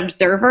be that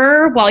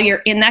observer while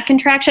you're in that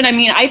contraction. I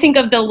mean, I think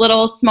of the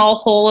little small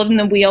hole in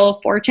the Wheel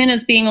of Fortune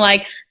as being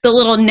like the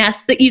little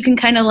nest that you can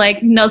kind of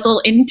like nuzzle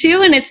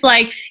into. And it's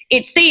like,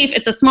 it's safe.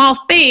 It's a small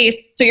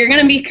space. So you're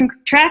going to be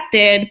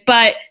contracted,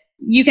 but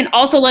you can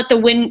also let the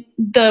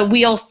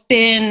wheel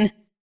spin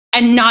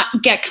and not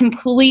get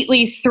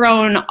completely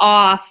thrown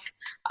off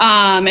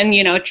and,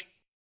 you know,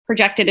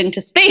 projected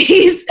into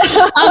space.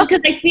 Because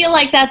I feel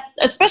like that's,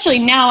 especially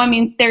now, I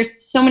mean,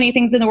 there's so many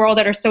things in the world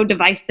that are so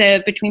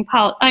divisive between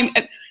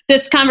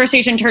this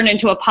conversation turned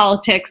into a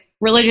politics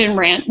religion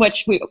rant,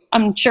 which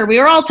I'm sure we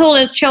were all told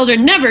as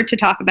children never to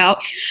talk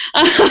about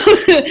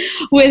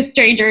with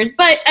strangers.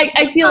 But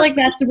I feel like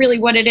that's really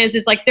what it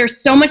is like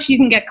there's so much you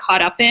can get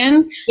caught up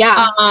in.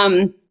 Yeah.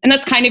 And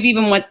that's kind of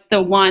even what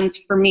the Wands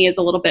for me is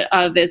a little bit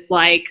of, is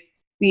like,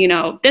 you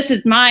know, this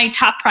is my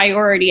top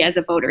priority as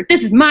a voter.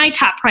 This is my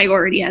top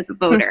priority as a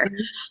voter.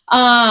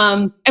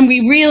 Mm-hmm. And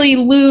we really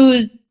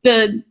lose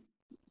the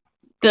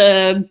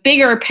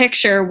bigger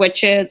picture,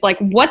 which is like,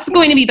 what's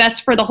going to be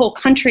best for the whole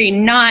country,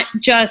 not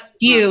just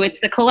you. It's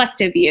the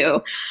collective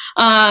you.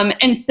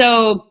 And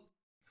so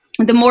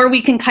the more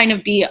we can kind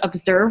of be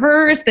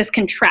observers, this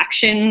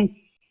contraction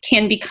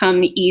can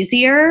become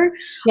easier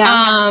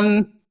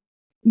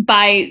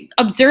by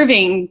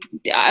observing,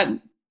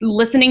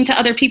 listening to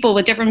other people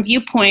with different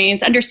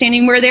viewpoints,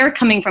 understanding where they're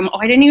coming from. Oh,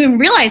 I didn't even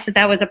realize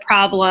that was a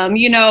problem.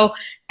 You know,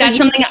 that's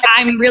something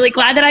I'm really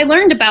glad that I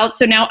learned about.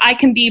 So now I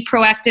can be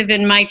proactive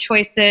in my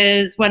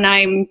choices when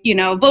I'm, you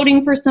know,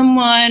 voting for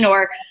someone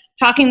or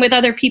talking with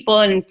other people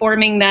and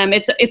informing them.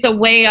 It's a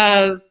way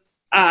of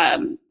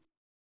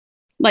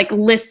like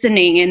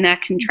listening in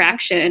that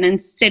contraction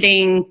and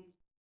sitting.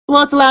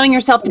 Well, it's allowing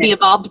yourself to be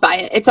evolved by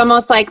it. It's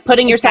almost like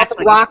putting yourself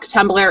in a rock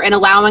tumbler and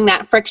allowing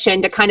that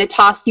friction to kind of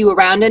toss you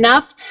around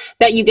enough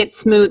that you get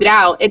smoothed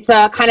out. It's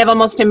a kind of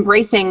almost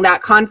embracing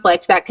that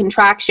conflict, that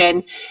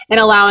contraction, and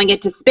allowing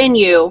it to spin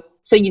you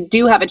so you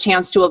do have a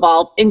chance to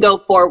evolve and go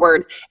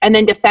forward and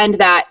then defend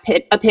that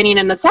opinion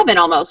in the 7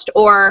 almost,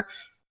 or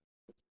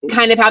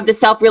kind of have the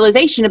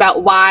self-realization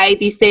about why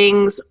these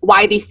things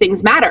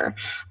matter.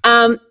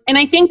 And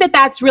I think that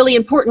that's really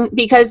important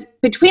because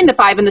between the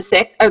 5 and the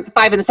 6, or the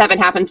 5 and the 7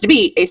 happens to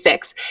be a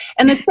 6.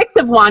 And the 6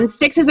 of Wands,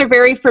 6s are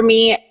very, for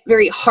me,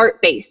 very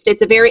heart-based.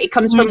 It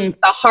comes from the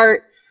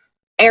heart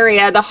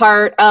area, the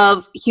heart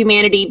of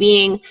humanity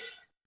being,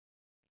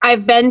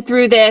 I've been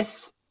through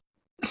this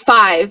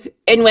 5,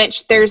 in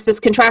which there's this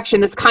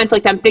contraction, this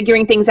conflict. I'm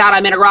figuring things out.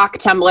 I'm in a rock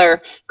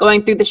tumbler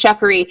going through the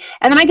shuckery.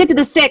 And then I get to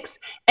the 6,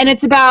 and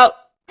it's about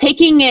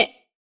taking it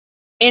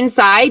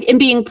inside and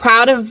being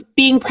proud of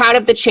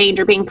the change,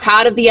 or being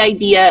proud of the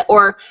idea,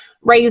 or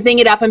raising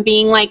it up and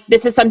being like,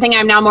 this is something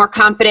I'm now more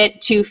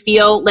confident to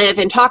feel, live,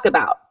 and talk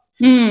about.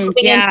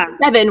 Yeah.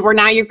 7, where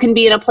now you can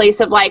be in a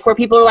place of like, where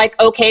people are like,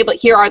 okay, but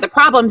here are the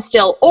problems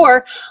still,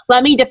 or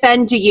let me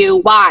defend to you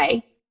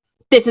why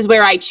this is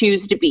where I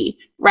choose to be,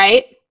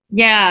 right?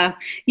 Yeah.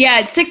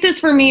 6s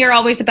for me are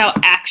always about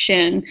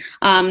action.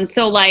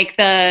 So like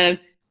the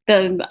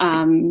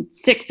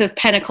 6 of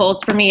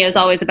Pentacles for me is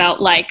always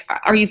about like,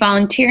 are you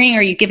volunteering?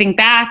 Are you giving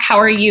back? How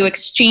are you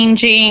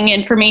exchanging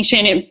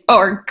information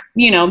or,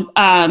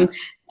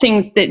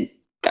 things that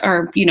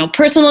are,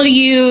 personal to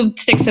you?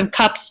 6 of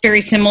Cups,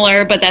 very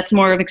similar, but that's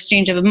more of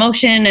exchange of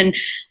emotion. And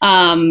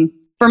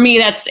for me,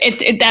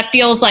 that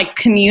feels like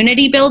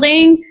community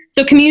building.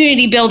 So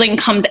community building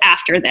comes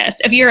after this.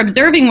 If you're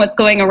observing what's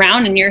going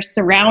around in your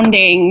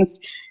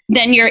surroundings,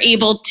 then you're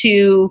able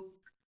to,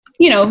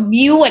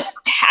 view what's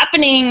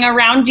happening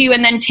around you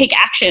and then take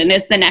action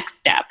is the next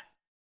step.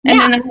 And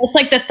then it's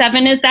like the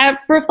 7 is that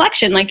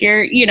reflection. Like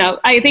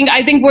I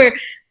think we're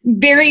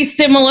very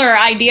similar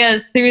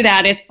ideas through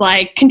that. It's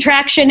like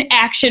contraction,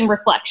 action,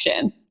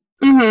 reflection.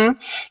 Mm-hmm.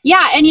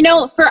 Yeah. And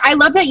I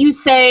love that you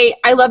say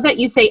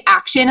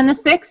action in the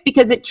 6,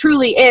 because it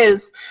truly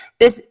is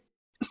this,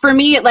 for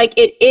me, like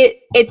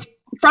it's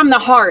from the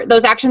heart.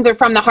 Those actions are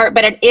from the heart,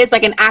 but it is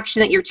like an action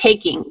that you're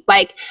taking.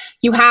 Like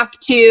you have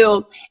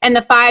to, and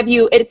the 5,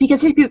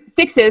 because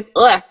 6 is,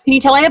 can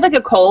you tell I have like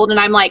a cold and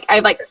I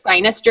have like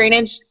sinus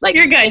drainage? Like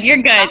You're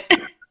good.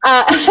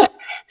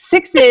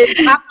 6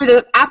 is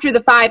after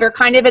the 5 are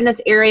kind of in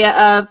this area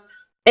of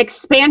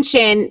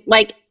expansion,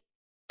 like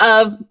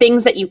of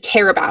things that you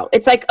care about.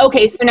 It's like,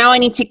 okay, so now I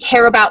need to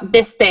care about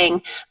this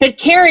thing, but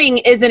caring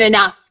isn't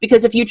enough,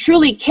 because if you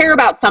truly care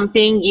about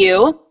something,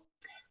 you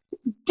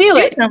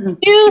do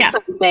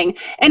something.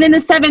 And in the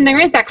 7, there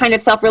is that kind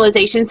of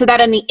self-realization, so that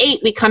in the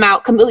 8, we come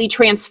out completely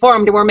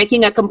transformed, and we're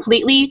making a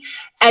completely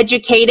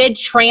educated,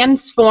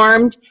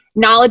 transformed,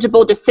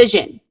 knowledgeable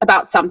decision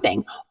about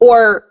something,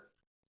 or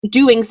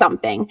doing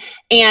something.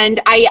 And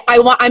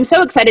I'm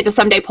so excited to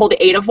someday pull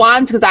the 8 of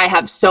Wands, because I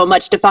have so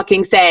much to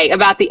fucking say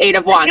about the 8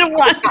 of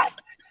Wands.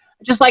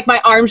 Just like my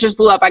arms just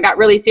blew up. I got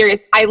really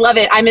serious. I love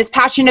it. I'm as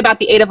passionate about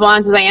the 8 of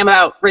Wands as I am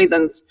about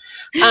raisins.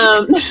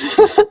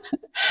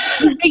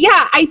 But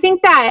yeah, I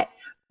think that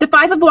the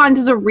 5 of Wands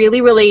is a really,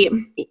 really,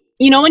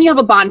 when you have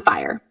a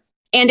bonfire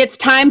and it's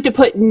time to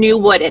put new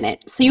wood in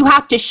it. So you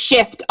have to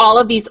shift all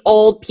of these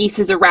old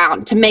pieces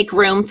around to make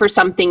room for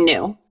something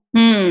new.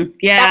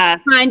 Yeah.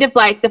 That's kind of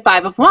like the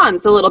 5 of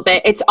Wands a little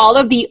bit. It's all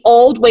of the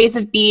old ways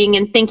of being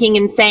and thinking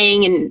and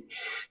saying and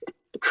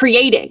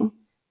creating,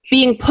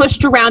 being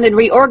pushed around and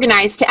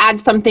reorganized to add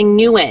something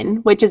new in,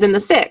 which is in the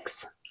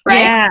 6,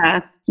 right?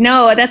 Yeah.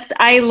 No,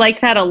 I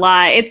like that a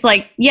lot. It's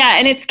like,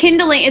 and it's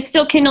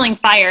still kindling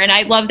fire. And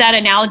I love that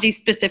analogy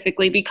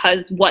specifically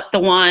because what the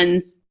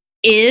Wands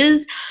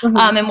is,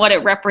 and what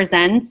it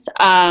represents.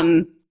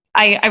 I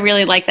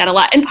really like that a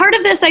lot. And part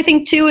of this, I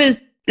think too,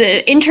 is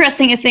the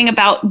interesting thing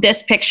about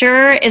this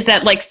picture is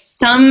that like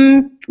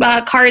some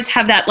cards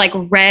have that like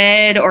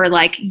red or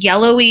like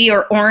yellowy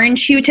or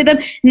orange hue to them.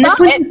 And this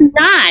one is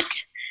not.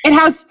 It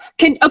has,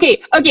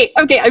 okay. I'm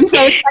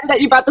so excited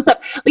that you brought this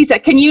up. Lisa,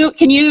 can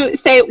you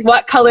say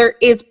what color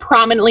is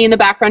prominently in the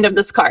background of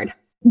this card?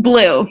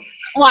 Blue.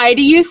 Why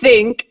do you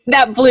think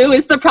that blue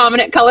is the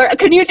prominent color?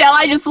 Can you tell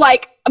I just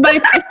like,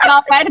 but I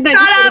felt red and I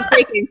just started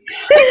breaking.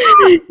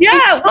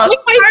 Yeah, well,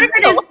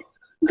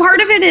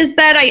 part of it is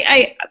that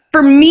I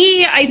for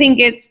me, I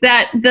think it's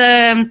that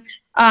the,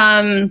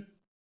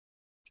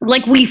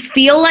 like we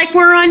feel like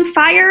we're on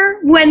fire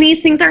when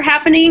these things are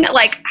happening.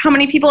 Like how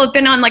many people have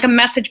been on like a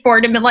message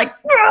board and been like,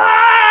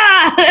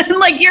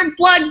 like your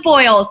blood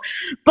boils.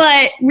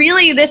 But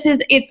really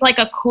it's like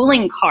a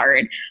cooling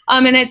card.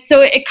 And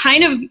it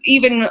kind of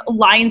even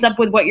lines up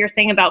with what you're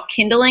saying about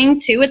kindling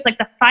too. It's like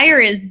the fire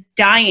is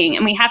dying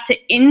and we have to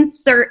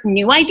insert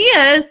new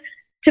ideas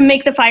to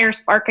make the fire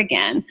spark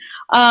again.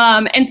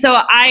 And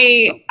so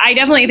I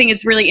definitely think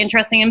it's really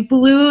interesting. And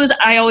blues,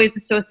 I always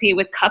associate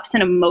with cups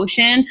and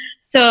emotion.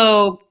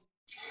 So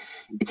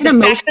it's an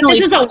emotional.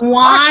 This is a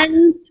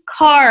Wands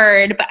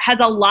card, but has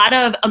a lot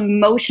of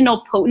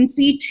emotional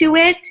potency to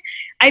it.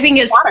 I think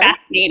is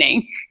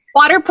fascinating.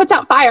 Water puts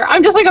out fire.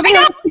 I'm just like,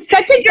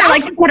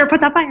 water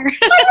puts out fire.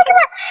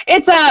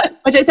 It's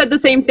which I said the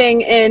same thing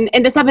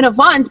in the 7 of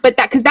Wands, but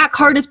because that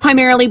card is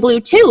primarily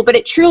blue too, but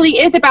it truly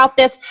is about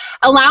this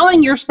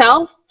allowing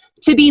yourself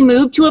to be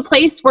moved to a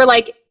place where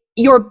like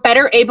you're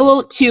better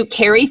able to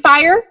carry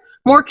fire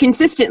more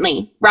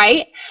consistently,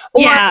 right?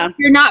 Or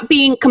you're not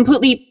being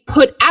completely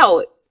put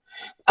out.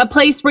 A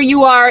place where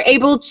you are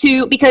able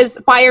to, because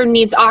fire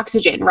needs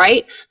oxygen,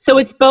 right? So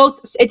it's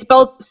both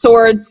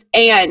swords,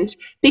 and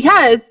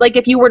because like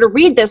if you were to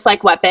read this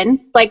like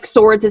weapons, like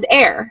swords is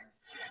air.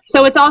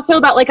 So it's also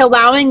about like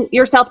allowing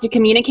yourself to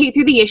communicate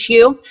through the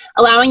issue,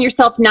 allowing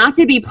yourself not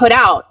to be put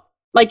out,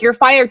 like your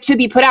fire to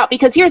be put out.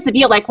 Because here's the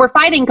deal, like we're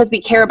fighting because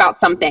we care about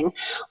something.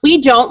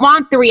 We don't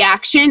want the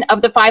reaction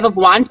of the Five of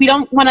Wands. We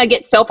don't want to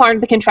get so far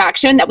into the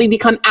contraction that we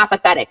become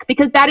apathetic,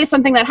 because that is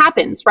something that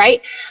happens,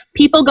 right?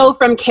 People go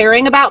from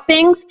caring about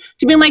things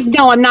to being like,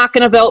 no, I'm not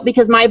going to vote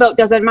because my vote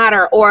doesn't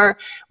matter. Or,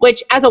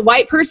 which as a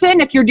white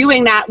person, if you're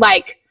doing that,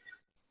 like,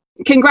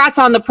 congrats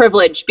on the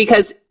privilege,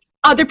 because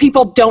other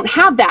people don't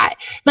have that.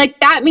 Like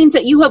that means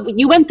that you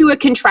went through a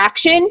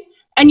contraction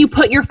and you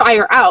put your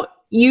fire out.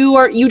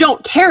 You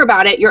don't care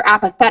about it. You're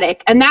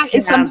apathetic. And that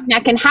is something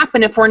that can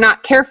happen if we're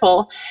not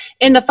careful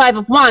in the Five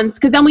of Wands,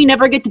 because then we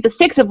never get to the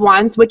Six of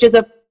Wands, which is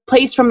a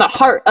place from the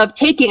heart of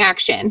taking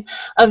action,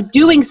 of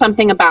doing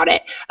something about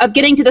it, of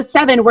getting to the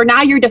Seven, where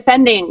now you're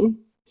defending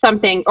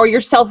something or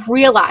you're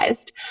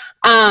self-realized.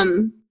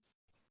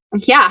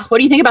 Yeah. What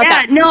do you think about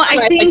that? No,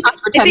 I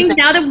think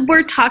now that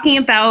we're talking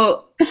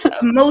about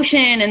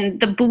emotion and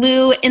the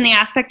blue in the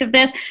aspect of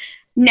this,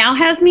 now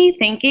has me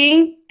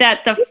thinking that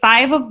the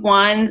Five of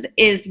Wands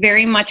is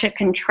very much a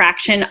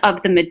contraction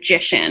of the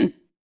Magician.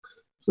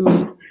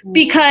 Mm-hmm.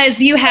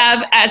 Because you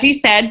have, as you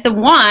said, the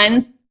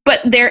wands, but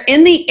they're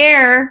in the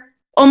air,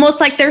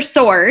 almost like they're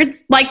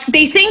swords. Like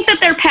they think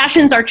that their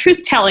passions are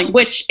truth-telling,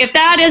 which if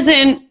that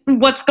isn't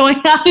what's going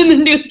on in the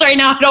news right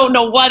now, I don't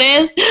know what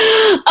is.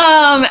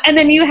 And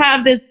then you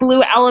have this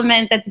blue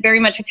element that's very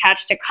much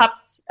attached to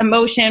Cups,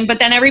 emotion, but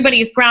then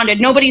everybody's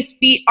grounded. Nobody's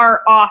feet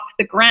are off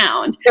the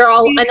ground. They're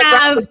all, and the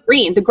grass is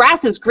green. The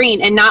grass is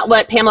green and not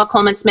what Pamela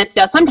Coleman Smith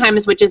does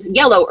sometimes, which is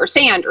yellow or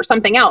sand or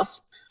something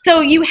else. So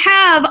you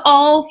have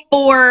all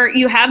four,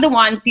 you have the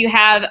wands, you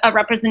have a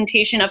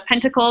representation of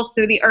pentacles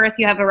through the earth,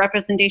 you have a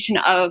representation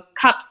of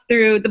cups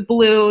through the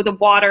blue, the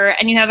water,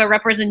 and you have a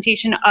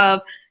representation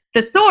of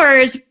the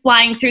swords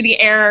flying through the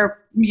air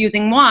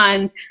using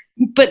wands.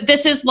 But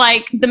this is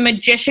like the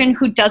magician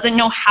who doesn't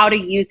know how to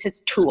use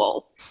his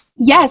tools.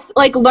 Yes,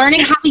 like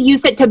learning how to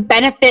use it to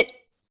benefit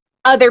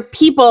other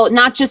people,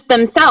 not just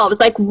themselves.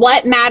 Like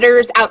what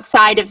matters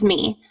outside of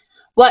me?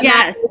 What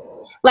matters?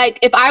 Like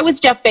if I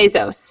was Jeff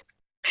Bezos,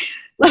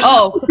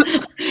 oh,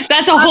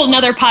 that's a whole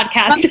nother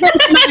podcast.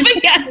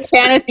 Yes.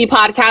 Fantasy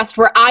podcast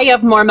where I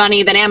have more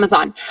money than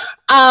Amazon.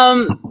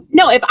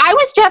 No, if I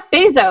was Jeff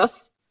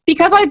Bezos,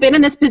 because I've been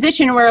in this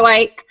position where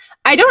like,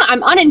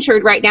 I'm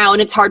uninsured right now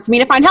and it's hard for me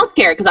to find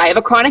healthcare because I have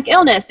a chronic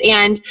illness,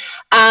 and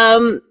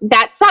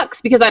that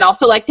sucks because I'd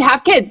also like to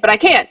have kids, but I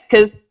can't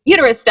because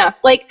uterus stuff.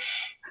 Like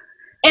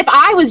if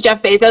I was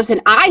Jeff Bezos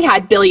and I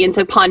had billions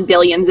upon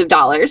billions of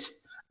dollars,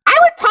 I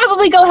would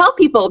probably go help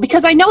people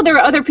because I know there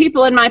are other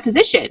people in my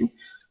position.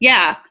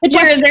 Yeah.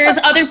 Where there's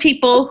other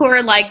people who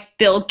are like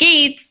Bill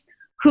Gates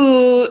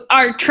who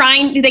are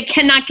they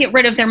cannot get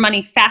rid of their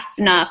money fast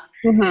enough.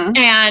 Mm-hmm.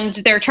 And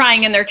they're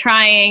trying. And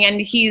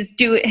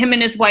him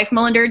and his wife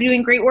Melinda are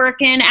doing great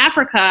work in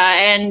Africa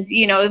and,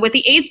 with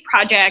the AIDS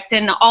project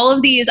and all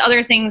of these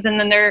other things. And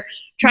then they're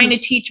trying to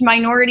teach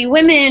minority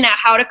women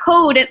how to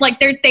code it. Like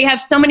they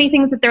have so many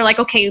things that they're like,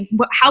 okay,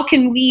 how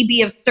can we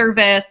be of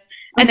service?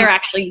 And they're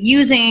actually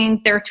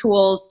using their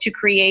tools to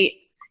create,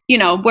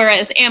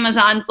 whereas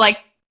Amazon's like,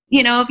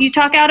 if you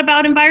talk out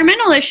about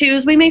environmental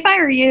issues, we may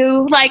fire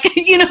you. Like,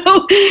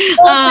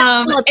 it's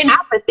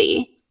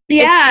apathy.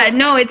 Yeah,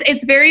 no,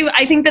 it's very,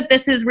 I think that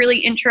this is really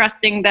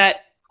interesting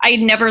that I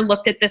never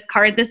looked at this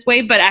card this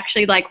way, but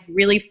actually like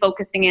really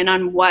focusing in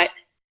on what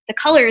the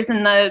colors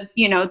and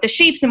the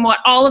shapes and what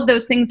all of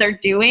those things are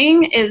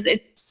doing is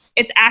it's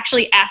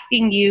actually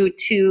asking you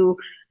to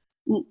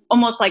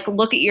almost like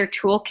look at your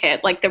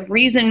toolkit. Like the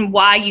reason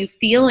why you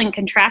feel in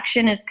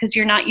contraction is because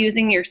you're not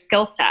using your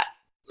skill set.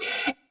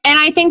 And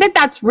I think that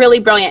that's really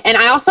brilliant. And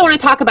I also want to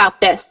talk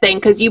about this thing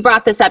because you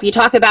brought this up. You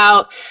talk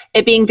about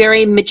it being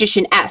very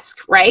magician-esque,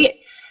 right?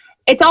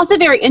 It's also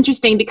very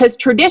interesting because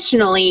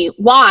traditionally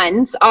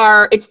wands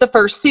it's the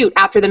first suit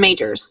after the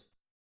majors.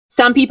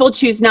 Some people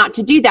choose not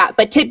to do that,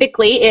 but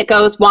typically it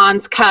goes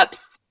wands,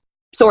 cups,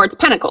 swords,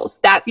 pentacles.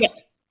 That's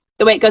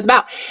the way it goes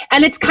about.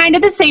 And it's kind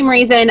of the same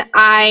reason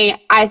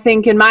I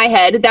think in my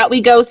head that we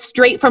go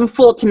straight from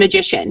fool to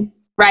magician,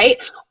 right?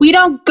 We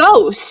don't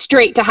go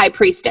straight to high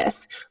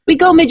priestess. We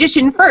go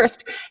magician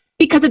first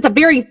because it's a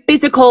very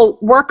physical,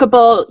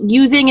 workable,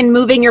 using and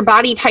moving your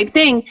body type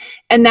thing.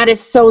 And that is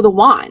so the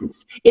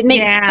wands. It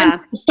makes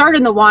sense to start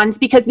in the wands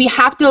because we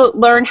have to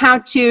learn how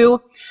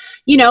to,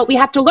 we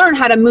have to learn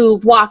how to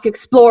move, walk,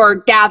 explore,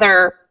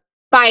 gather,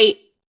 fight,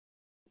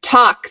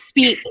 talk,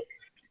 speak.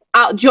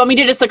 Do you want me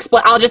to just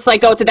explain? I'll just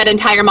like go through that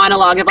entire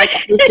monologue of like,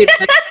 You're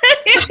good.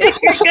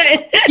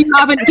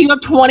 you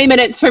have 20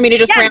 minutes for me to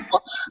just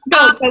ramble.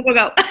 Go.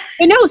 But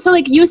no, so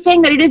like you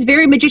saying that it is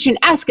very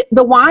magician-esque,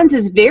 the wands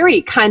is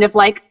very kind of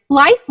like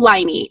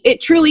lifeline-y. It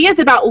truly is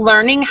about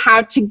learning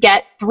how to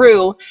get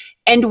through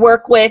and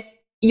work with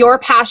your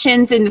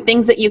passions and the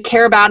things that you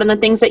care about and the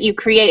things that you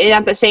create, and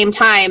at the same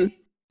time,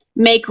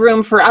 make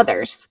room for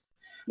others.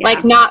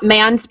 Like not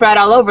man spread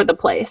all over the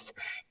place.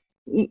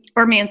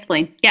 Or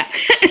mansplain. Yeah.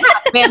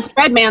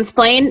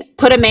 Mansplain,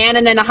 put a man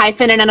and then a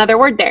hyphen and another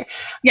word there.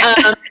 Yeah.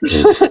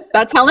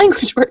 That's how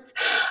language works.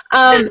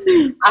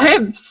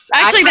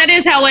 That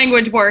is how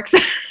language works.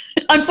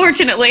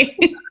 unfortunately.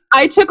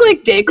 I took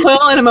like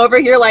Dayquil and I'm over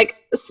here like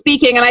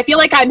speaking, and I feel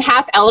like I'm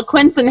half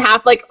eloquence and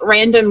half like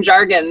random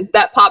jargon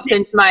that pops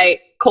into my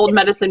cold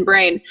medicine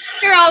brain.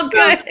 You're all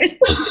good.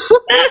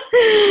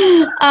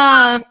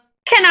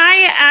 Can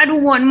I add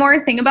one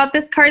more thing about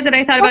this card that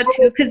I thought about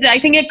too? Because I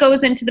think it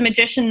goes into the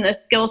magician, the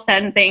skill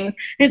set and things.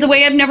 There's a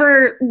way I've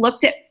never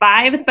looked at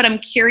fives, but I'm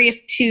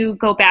curious to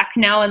go back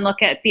now and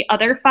look at the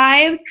other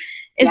fives.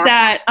 Is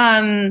that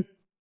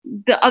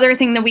the other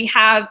thing that we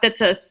have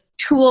that's a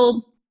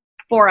tool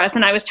for us,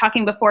 and I was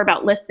talking before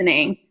about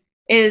listening,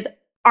 is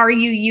are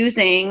you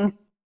using,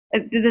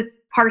 this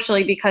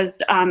partially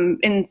because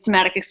in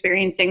somatic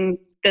experiencing,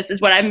 this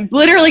is what I'm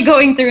literally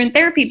going through in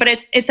therapy, but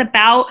it's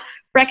about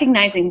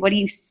recognizing, what do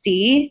you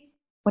see?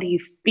 What do you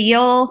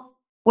feel?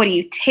 What do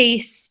you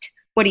taste?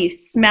 What do you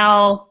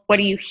smell? What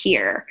do you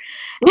hear?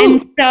 Ooh.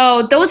 And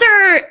so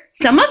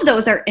some of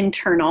those are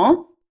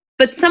internal,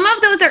 but some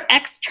of those are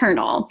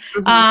external.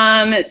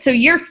 Mm-hmm. So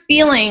you're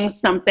feeling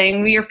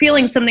something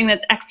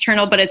that's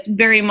external, but it's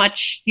very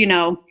much,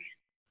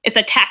 it's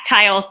a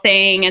tactile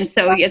thing. And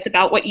so it's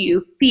about what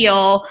you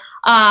feel.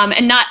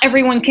 And not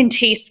everyone can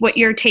taste what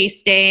you're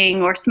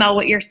tasting or smell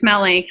what you're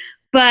smelling.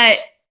 But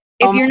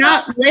if you're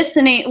not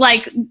listening,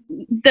 like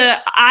the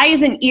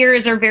eyes and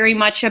ears are very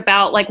much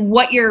about like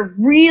what you're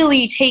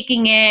really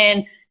taking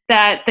in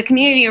that the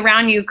community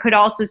around you could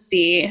also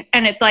see.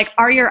 And it's like,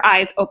 are your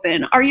eyes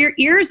open? Are your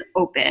ears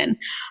open?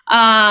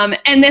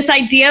 And this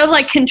idea of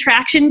like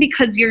contraction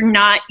because you're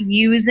not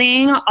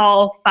using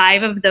all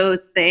 5 of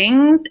those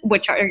things,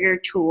 which are your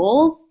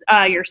tools,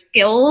 your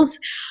skills,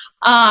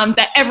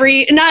 not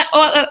every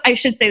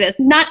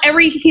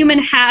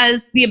human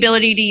has the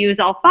ability to use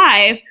all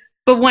 5.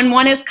 But when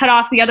one is cut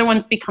off, the other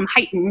ones become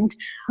heightened.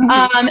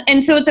 Mm-hmm.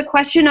 And so it's a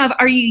question of,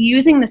 are you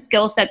using the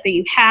skill set that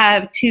you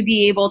have to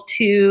be able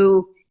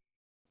to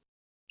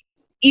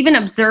even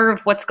observe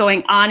what's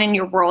going on in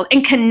your world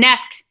and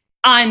connect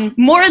on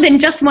more than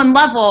just one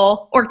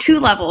level or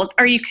 2 levels?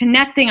 Are you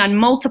connecting on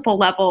multiple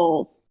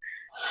levels?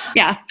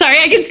 Yeah. Sorry,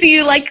 I can see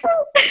you like.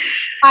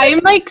 I'm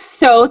like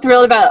so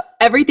thrilled about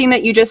everything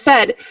that you just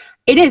said.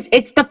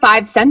 It's the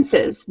 5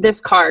 senses, this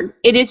card.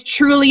 It is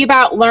truly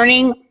about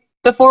learning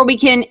before we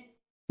can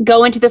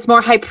go into this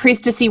more high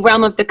priestessy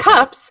realm of the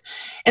cups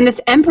and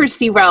this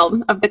empressy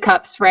realm of the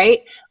cups, right?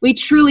 We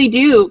truly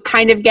do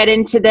kind of get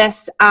into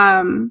this,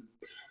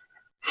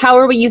 how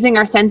are we using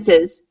our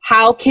senses?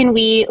 How can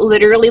we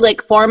literally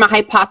like form a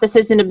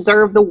hypothesis and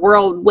observe the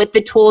world with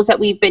the tools that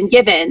we've been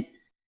given?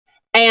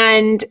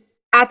 And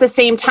at the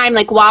same time,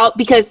 like,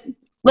 because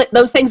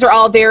those things are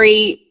all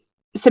very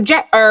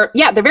they're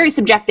very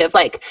subjective.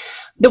 Like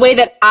the way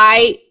that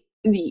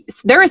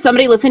there is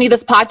somebody listening to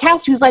this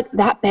podcast who's like,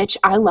 that bitch,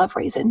 I love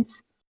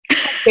raisins.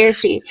 There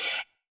she.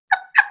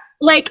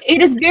 Like,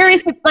 it is very,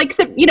 like,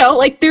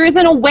 there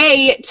isn't a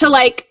way to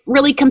like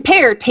really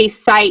compare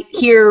taste, sight,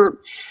 hear.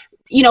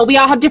 We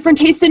all have different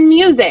tastes in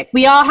music.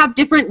 We all have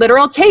different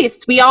literal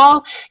tastes. We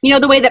all,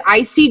 the way that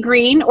I see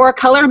green or a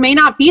color may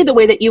not be the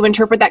way that you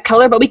interpret that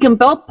color, but we can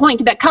both point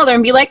to that color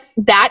and be like,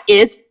 that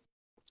is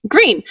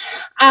green.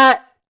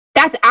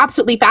 That's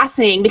absolutely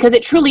fascinating because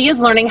it truly is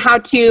learning how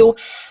to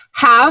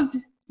have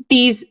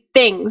these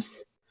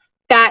things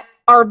that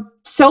are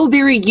so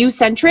very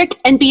you-centric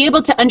and be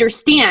able to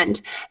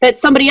understand that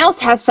somebody else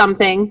has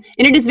something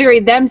and it is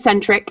very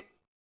them-centric,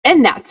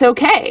 and that's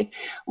okay.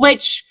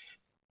 Which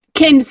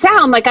can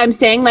sound like I'm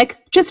saying, like,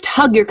 just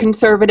hug your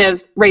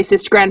conservative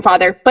racist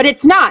grandfather, but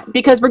it's not,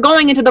 because we're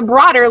going into the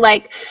broader,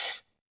 like,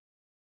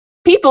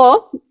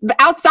 people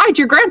outside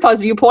your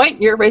grandpa's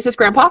viewpoint, your racist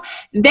grandpa,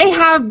 they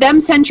have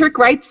them-centric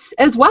rights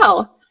as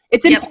well.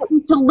 It's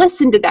important to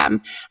listen to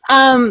them.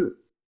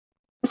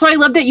 So I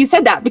love that you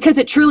said that, because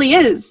it truly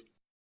is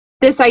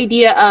this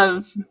idea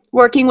of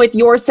working with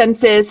your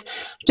senses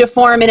to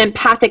form an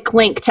empathic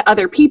link to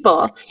other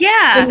people.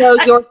 Yeah. Even though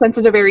your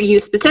senses are very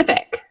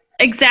you-specific.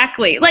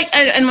 Exactly. Like,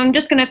 and I'm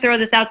just going to throw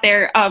this out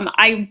there.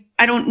 I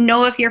don't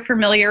know if you're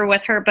familiar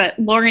with her, but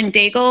Lauren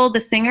Daigle,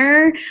 the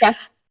singer.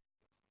 Yes.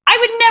 I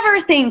would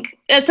never think,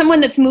 as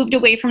someone that's moved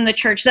away from the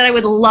church, that I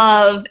would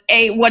love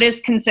what is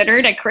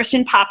considered a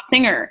Christian pop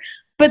singer.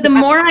 But the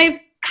more I've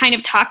kind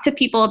of talked to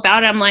people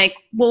about it, I'm like,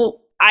 well,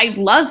 I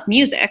love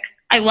music.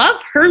 I love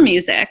her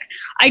music.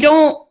 I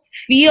don't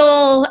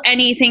feel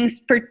anything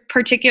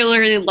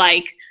particularly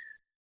like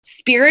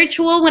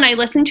spiritual when I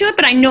listen to it,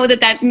 but I know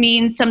that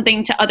means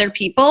something to other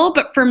people.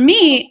 But for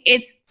me,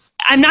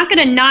 I'm not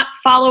going to not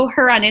follow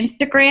her on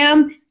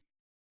Instagram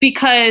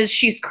because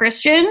she's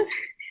Christian.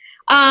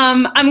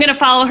 I'm going to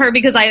follow her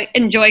because I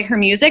enjoy her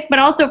music. But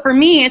also for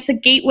me, it's a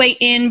gateway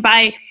in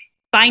by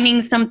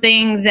finding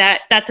something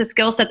that's a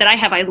skill set that I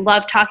have. I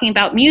love talking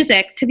about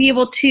music, to be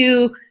able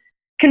to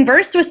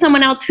converse with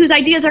someone else whose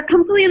ideas are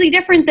completely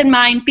different than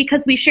mine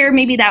because we share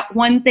maybe that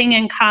one thing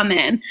in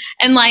common.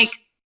 And like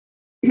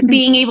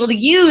being able to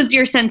use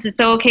your senses.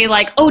 So, okay,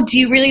 like, oh, do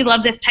you really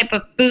love this type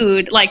of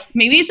food? Like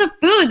maybe it's a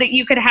food that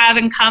you could have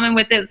in common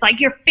with it. It's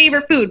like your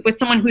favorite food with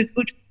someone who's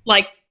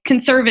like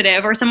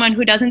conservative or someone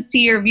who doesn't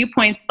see your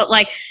viewpoints, but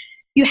like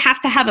you have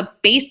to have a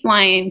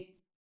baseline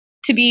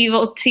to be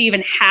able to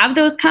even have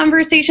those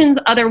conversations.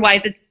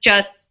 Otherwise, it's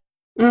just,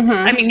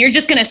 I mean, you're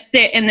just going to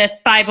sit in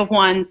this 5 of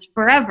Wands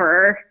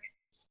forever.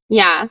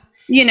 Yeah.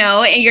 You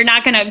know, and you're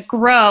not going to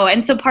grow.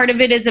 And so part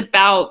of it is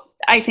about,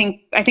 I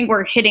think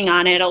we're hitting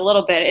on it a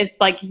little bit, is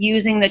like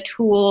using the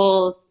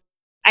tools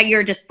at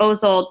your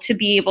disposal to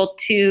be able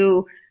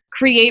to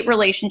create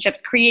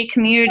relationships, create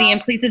community in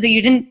places that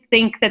you didn't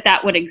think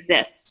that would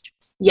exist.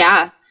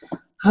 Yeah.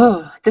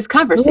 Oh, this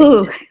conversation.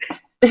 Ooh.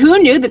 Who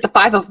knew that the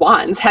 5 of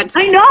Wands had...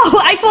 I know.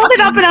 I pulled it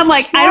up and I'm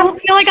like, I don't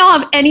feel like I'll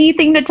have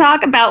anything to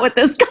talk about with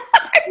this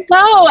card.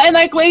 No, and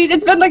like, wait,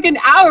 it's been like an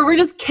hour. We're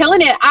just killing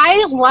it.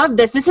 I love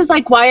this. This is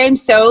like why I'm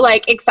so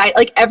like excited.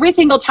 Like every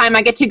single time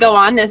I get to go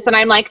on this and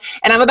I'm like,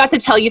 and I'm about to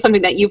tell you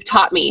something that you've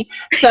taught me.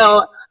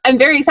 So I'm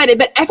very excited.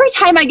 But every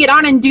time I get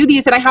on and do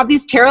these and I have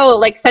these tarot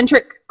like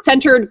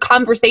centered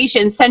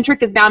conversations,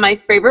 centric is now my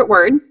favorite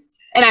word.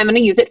 And I'm going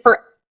to use it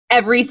for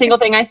every single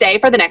thing I say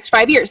for the next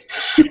 5 years.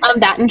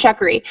 That and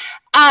chuckery.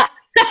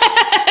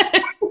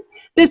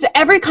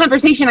 Every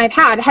conversation I've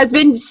had has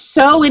been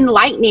so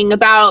enlightening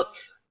about,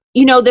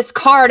 you know, this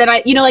card. And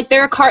I, you know, like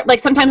there are card, like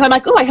sometimes I'm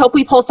like, oh, I hope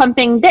we pull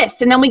something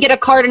this. And then we get a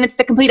card and it's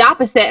the complete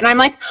opposite. And I'm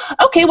like,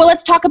 okay, well,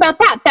 let's talk about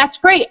that. That's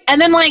great. And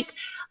then like,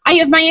 I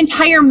have my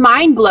entire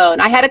mind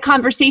blown. I had a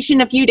conversation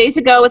a few days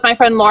ago with my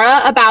friend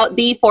Laura about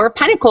the 4 of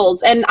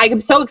Pentacles. And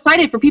I'm so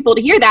excited for people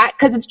to hear that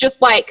because it's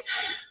just like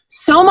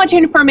so much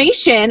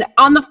information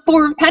on the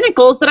 4 of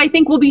Pentacles that I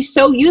think will be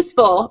so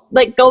useful,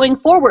 like going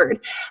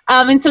forward.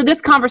 And so this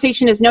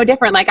conversation is no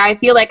different. Like, I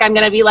feel like I'm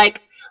going to be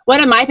like, one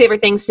of my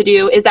favorite things to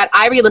do is that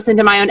I re-listen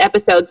to my own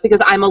episodes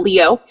because I'm a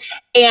Leo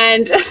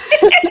and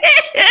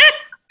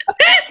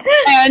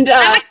and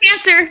I'm a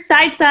Cancer,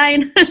 side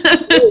sign.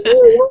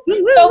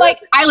 So like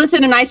I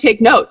listen and I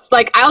take notes.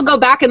 Like I'll go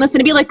back and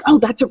listen and be like, oh,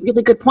 that's a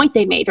really good point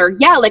they made. Or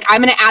yeah, like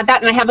I'm going to add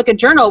that. And I have like a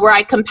journal where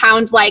I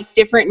compound like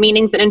different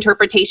meanings and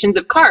interpretations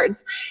of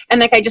cards. And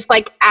like I just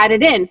like add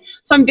it in.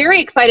 So I'm very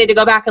excited to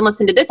go back and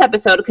listen to this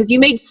episode because you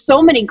made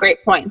so many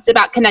great points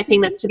about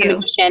connecting this to the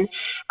magician.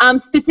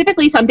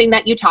 Specifically something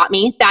that you taught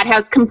me that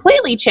has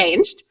completely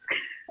changed.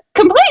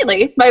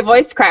 Completely. My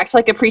voice cracked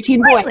like a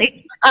preteen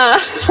boy.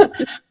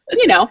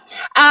 You know,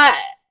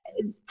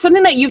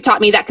 something that you've taught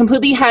me that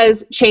completely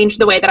has changed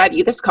the way that I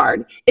view this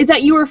card is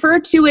that you refer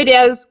to it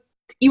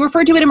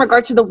in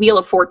regards to the Wheel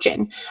of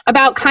Fortune,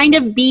 about kind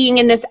of being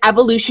in this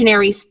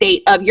evolutionary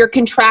state of you're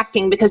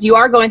contracting because you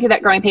are going through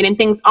that growing pain and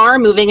things are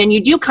moving and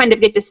you do kind of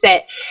get to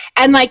sit.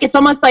 And like, it's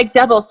almost like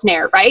devil's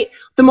snare, right?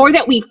 The more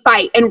that we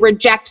fight and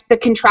reject the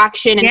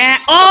contraction. And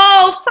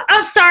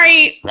I'm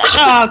sorry.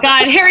 Oh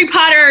God, Harry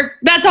Potter.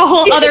 That's a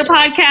whole other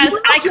podcast.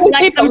 I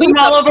collect them from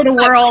all over the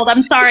world.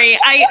 I'm sorry.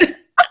 I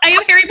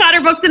have Harry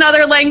Potter books in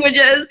other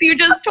languages. You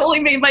just totally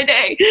made my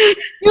day.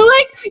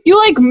 You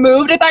like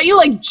moved. I thought you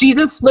like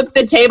Jesus flipped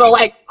the table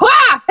like, Wah!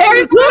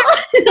 Harry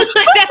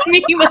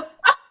Potter.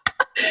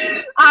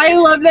 I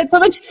love that so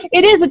much.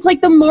 It is. It's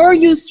like the more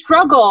you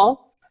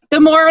struggle, the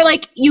more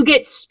like you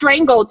get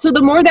strangled. So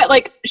the more that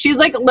like she's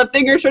like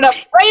lifting her shirt up.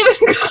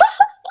 Ravenclaw.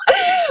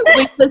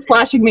 Lisa's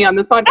flashing me on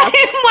this podcast. I'm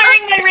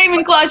wearing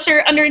my Ravenclaw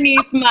shirt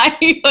underneath my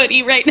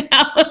hoodie right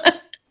now.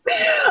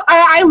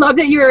 I love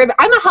that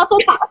I'm a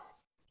Hufflepuff.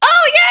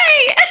 Oh,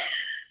 yay!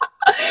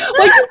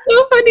 Like, it's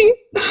so funny.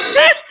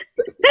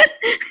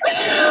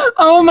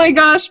 Oh my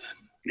gosh.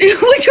 Which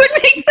would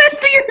make sense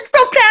that you're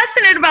so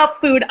passionate about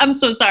food. I'm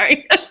so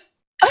sorry.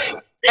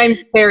 I'm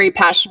very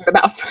passionate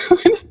about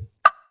food.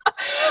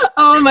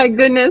 Oh my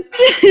goodness.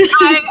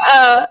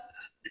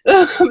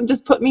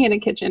 Just put me in a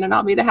kitchen and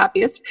I'll be the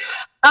happiest.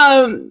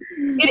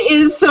 It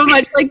is so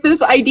much like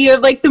this idea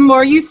of like the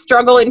more you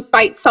struggle and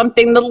fight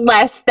something, the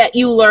less that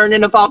you learn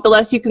and evolve, the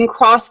less you can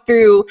cross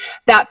through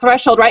that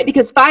threshold, right?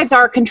 Because 5s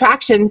are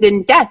contractions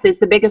and death is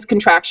the biggest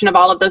contraction of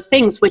all of those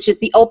things, which is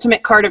the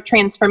ultimate card of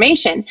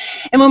transformation.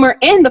 And when we're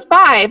in the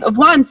 5 of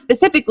Wands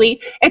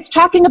specifically, it's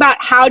talking about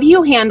how do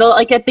you handle,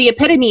 like at the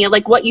epitome,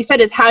 like what you said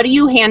is how do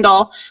you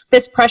handle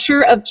this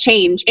pressure of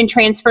change and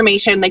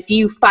transformation? Like, do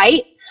you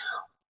fight?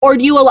 Or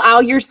do you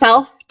allow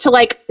yourself to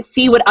like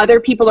see what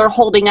other people are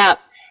holding up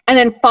and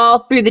then fall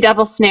through the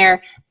devil's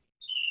snare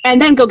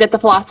and then go get the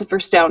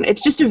Philosopher's Stone?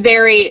 It's just a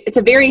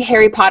very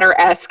Harry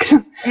Potter-esque.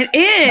 It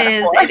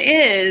is. Metaphor. It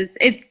is.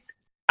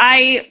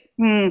 I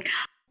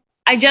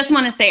just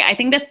want to say, I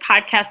think this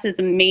podcast is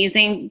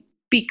amazing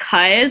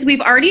because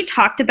we've already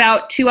talked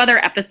about 2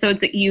 other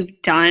episodes that you've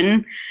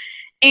done.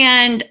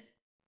 And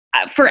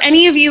for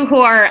any of you who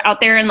are out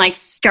there and like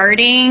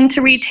starting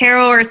to read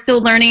tarot or still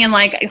learning and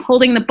like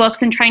holding the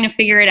books and trying to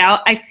figure it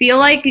out, I feel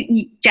like,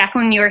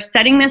 Jacqueline, you are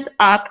setting this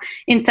up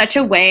in such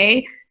a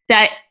way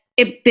that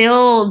it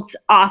builds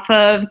off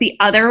of the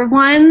other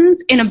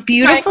ones in a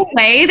beautiful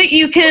way that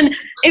you can,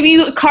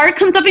 if a card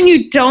comes up and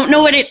you don't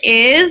know what it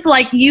is,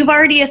 like you've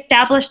already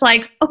established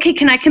like, okay,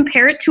 can I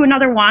compare it to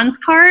another Wands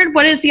card?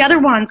 What does the other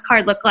Wands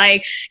card look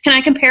like? Can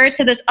I compare it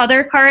to this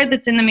other card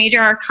that's in the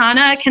Major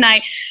Arcana?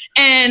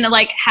 And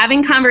like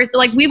having conversations,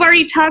 like we've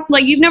already talked,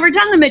 like you've never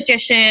done the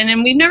Magician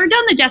and we've never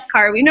done the Death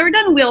card. We've never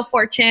done Wheel of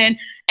Fortune.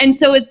 And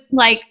so it's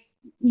like,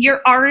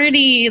 you're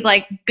already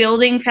like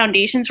building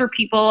foundations for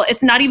people.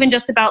 It's not even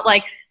just about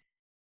like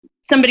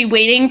somebody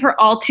waiting for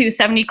all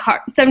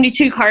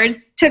 72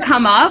 cards to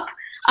come up.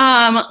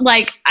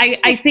 Like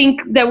I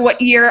think that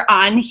what you're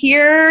on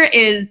here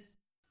is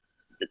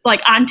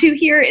like onto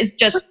here is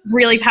just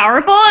really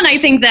powerful. And I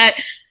think that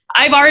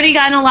I've already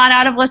gotten a lot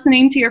out of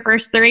listening to your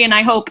first 3, and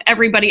I hope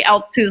everybody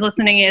else who's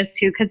listening is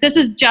too, because this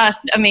is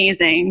just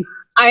amazing.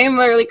 I am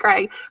literally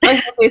crying. My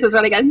whole face is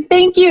red again.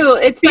 Thank you.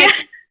 It's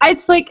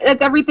like,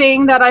 it's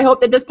everything that I hope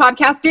that this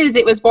podcast is.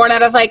 It was born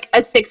out of like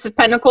a 6 of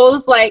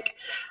Pentacles. Like,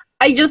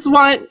 I just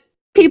want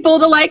people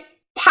to like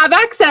have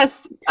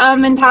access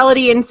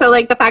mentality. And so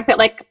like the fact that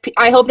like,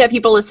 I hope that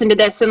people listen to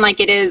this and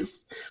like it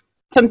is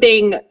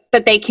something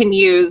that they can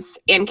use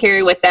and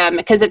carry with them,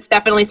 because it's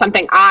definitely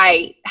something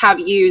I have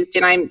used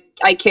and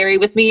I carry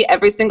with me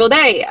every single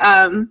day.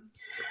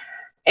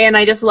 And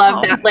I just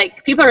love that,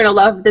 like, people are going to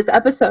love this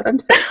episode. I'm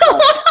so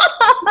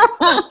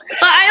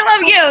I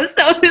love you,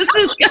 so this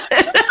is good.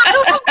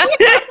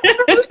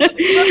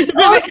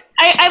 So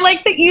I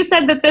like that you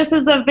said that this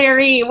is a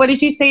very, what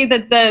did you say,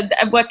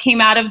 that what came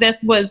out of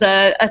this was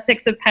a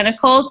 6 of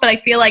Pentacles, but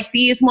I feel like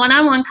these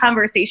one-on-one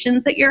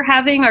conversations that you're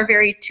having are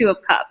very 2 of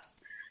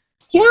Cups.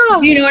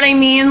 Yeah. You know what I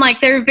mean?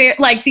 Like they're very,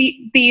 like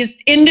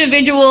these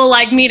individual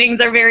like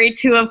meetings are very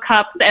 2 of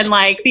Cups, and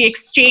like the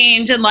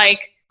exchange and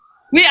like,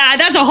 yeah,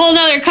 that's a whole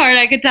nother card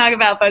I could talk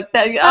about, but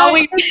I'll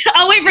wait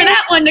for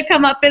that one to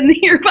come up in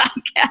your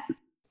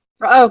podcast.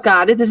 Oh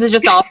God, this is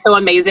just all so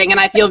amazing. And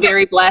I feel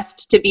very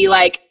blessed to be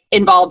like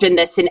involved in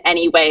this in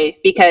any way,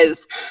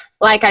 because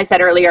like I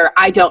said earlier,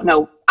 I don't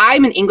know.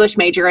 I'm an English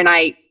major and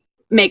I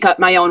make up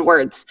my own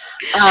words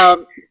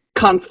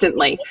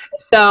constantly.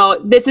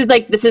 So this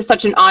is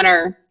such an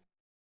honor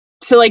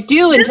to like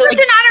do. It's such an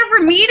honor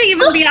for me to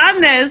even be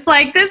on this.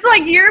 Like this is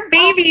like your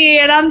baby.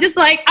 And I'm just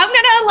like, I'm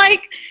going to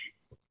like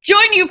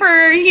join you for,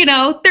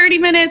 30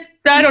 minutes.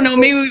 I don't know.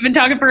 Maybe we've been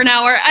talking for an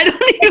hour. I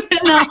don't even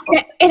know.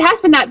 It has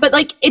been that, but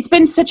like, it's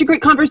been such a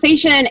great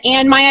conversation.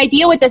 And my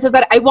idea with this is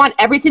that I want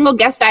every single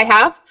guest I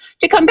have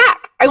to come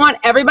back. I want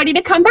everybody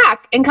to come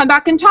back and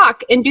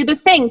talk and do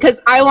this thing.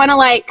 Cause I want to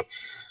like,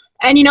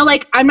 and I'm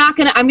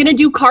going to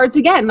do cards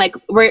again. Like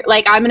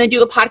I'm going to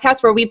do a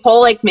podcast where we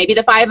pull like maybe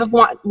the 5 of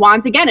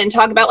Wands again and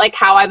talk about like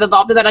how I've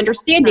evolved with that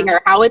understanding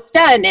or how it's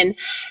done. And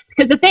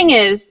because the thing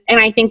is, and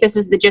I think this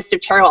is the gist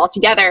of tarot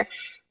altogether,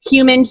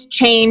 humans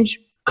change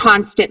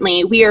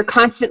constantly. We are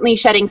constantly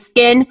shedding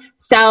skin,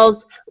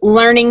 cells,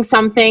 learning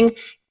something.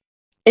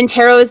 And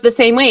tarot is the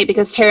same way,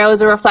 because tarot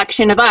is a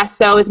reflection of us.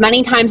 So as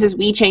many times as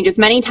we change, as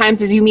many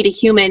times as you meet a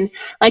human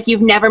like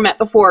you've never met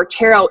before,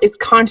 tarot is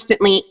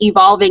constantly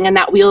evolving in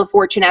that Wheel of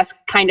Fortune-esque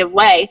kind of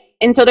way.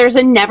 And so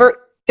it never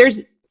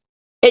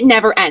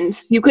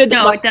ends. You could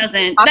No, it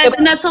doesn't.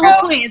 That's the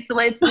whole point. It's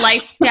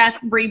life, death,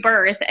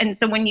 rebirth. And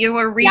so when you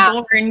are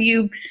reborn,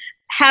 you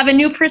have a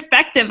new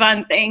perspective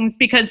on things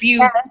because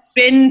you've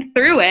been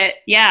through it.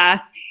 Yeah.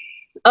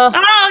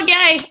 Oh,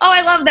 yay. Oh,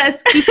 I love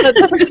this. This has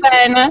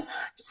been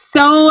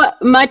so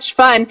much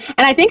fun.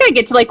 And I think I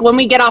get to like, when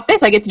we get off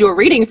this, I get to do a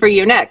reading for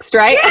you next,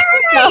 right?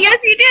 Yes,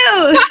 you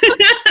do.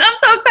 I'm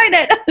so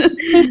excited.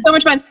 This is so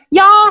much fun.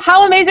 Y'all,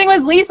 how amazing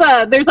was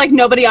Lisa? There's like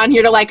nobody on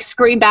here to like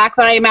scream back,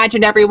 but I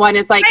imagine everyone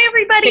is like, hi,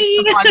 everybody.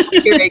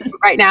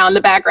 right now in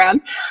the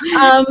background.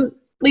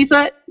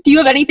 Lisa, do you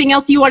have anything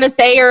else you want to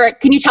say, or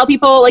can you tell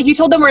people, like you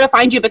told them where to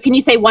find you, but can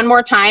you say one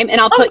more time and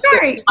I'll put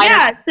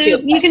So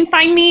you can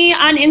find me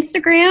on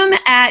Instagram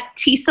at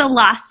Tisa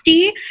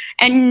Lasti,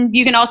 and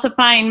you can also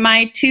find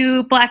my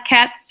 2 black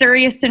cats,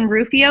 Sirius and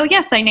Rufio.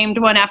 Yes, I named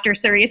one after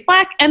Sirius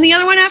Black and the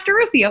other one after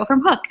Rufio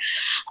from Hook.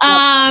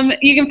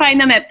 You can find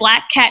them at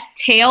Black Cat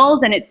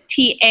Tales, and it's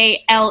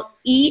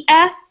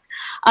TALES.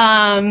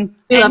 And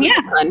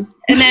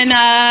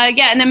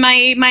then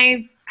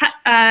my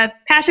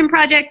passion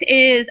project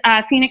is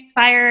Phoenix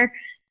Fire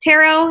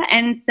Tarot.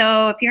 And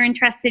so if you're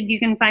interested, you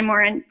can find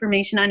more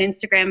information on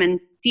Instagram and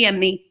DM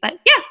me. But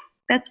yeah,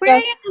 that's where I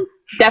am.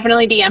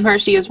 Definitely DM her.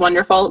 She is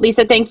wonderful.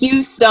 Lisa, thank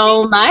you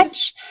so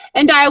much.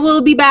 And I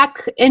will be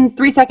back in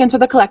 3 seconds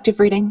with a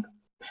collective reading.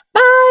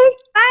 Bye.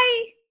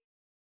 Bye.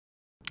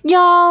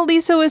 Y'all,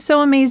 Lisa was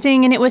so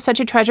amazing, and it was such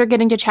a treasure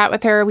getting to chat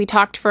with her. We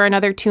talked for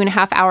another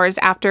 2.5 hours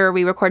after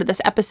we recorded this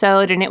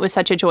episode, and it was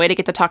such a joy to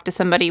get to talk to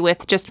somebody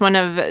with just one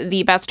of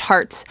the best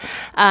hearts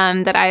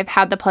that I've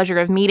had the pleasure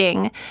of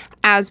meeting.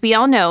 As we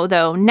all know,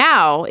 though,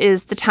 now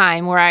is the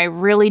time where I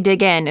really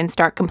dig in and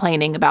start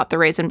complaining about the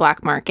Raisin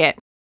Black market.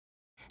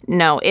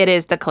 No, it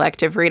is the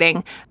collective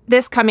reading.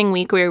 This coming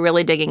week, we're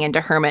really digging into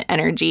Hermit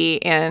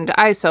energy, and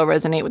I so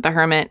resonate with the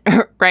Hermit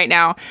right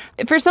now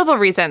for several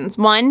reasons.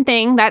 One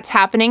thing that's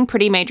happening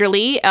pretty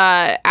majorly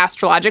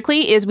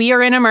astrologically is we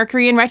are in a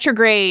Mercury in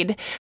retrograde.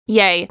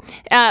 Yay.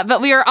 But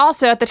we are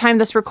also, at the time of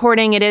this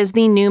recording, it is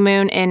the new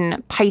moon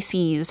in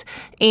Pisces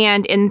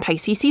and in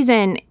Pisces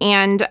season,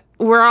 and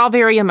we're all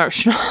very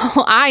emotional.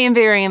 I am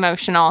very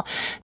emotional.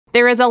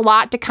 there is a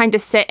lot to kind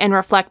of sit and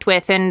reflect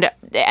with. And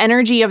the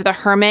energy of the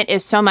hermit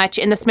is so much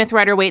in the Smith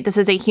Rider-Waite. This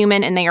is a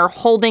human and they are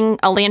holding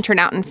a lantern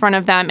out in front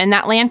of them. And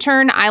that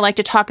lantern I like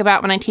to talk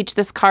about when I teach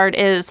this card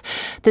is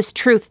this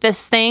truth,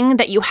 this thing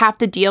that you have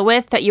to deal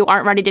with that you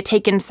aren't ready to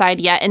take inside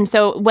yet. And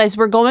so as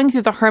we're going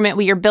through the hermit,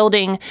 we are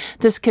building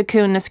this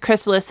cocoon, this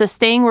chrysalis, this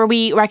thing where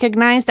we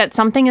recognize that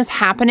something is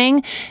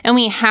happening and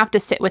we have to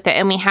sit with it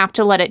and we have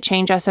to let it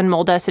change us and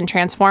mold us and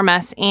transform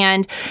us.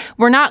 And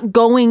we're not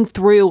going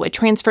through a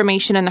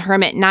transformation in the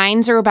hermit.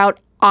 Nines are about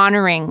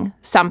honoring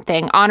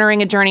something,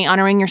 honoring a journey,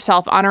 honoring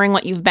yourself, honoring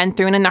what you've been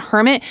through. And in the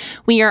hermit,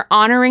 we are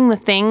honoring the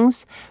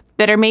things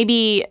that are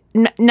maybe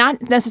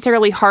not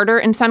necessarily harder,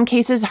 in some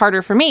cases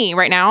harder for me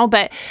right now,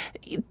 but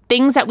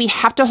things that we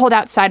have to hold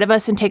outside of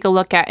us and take a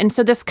look at. And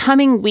so this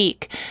coming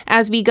week,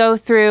 as we go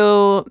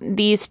through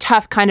these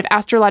tough kind of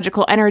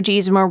astrological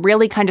energies and we're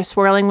really kind of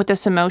swirling with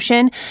this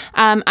emotion,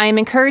 I'm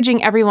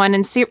encouraging everyone,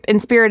 and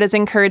Spirit is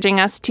encouraging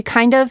us to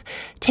kind of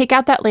take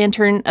out that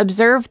lantern,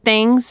 observe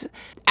things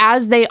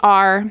as they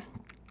are,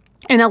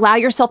 and allow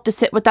yourself to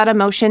sit with that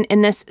emotion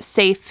in a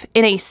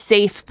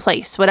safe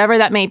place, whatever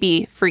that may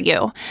be for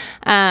you.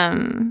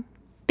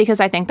 Because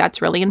I think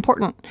that's really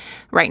important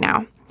right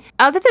now.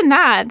 Other than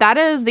that, that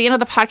is the end of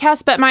the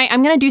podcast. But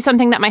I'm going to do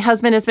something that my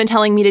husband has been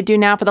telling me to do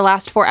now for the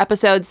last 4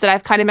 episodes that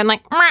I've kind of been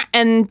like,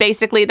 and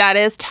basically that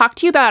is talk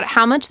to you about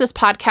how much this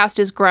podcast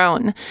has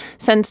grown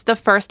since the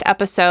first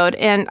episode.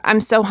 And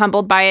I'm so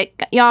humbled by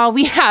it. Y'all,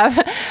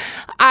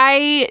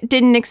 I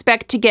didn't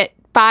expect to get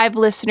 5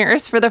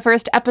 listeners for the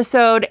first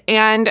episode,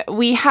 and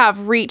we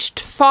have reached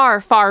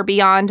far, far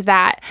beyond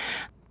that.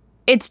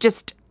 It's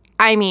just,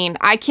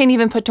 I can't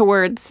even put to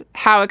words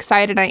how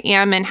excited I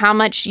am and how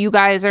much you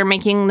guys are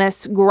making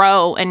this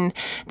grow, and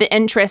the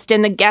interest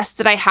and the guests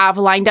that I have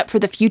lined up for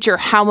the future,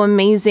 how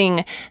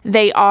amazing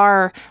they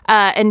are,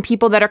 and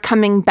people that are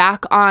coming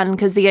back on,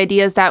 because the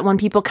idea is that when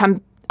people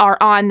are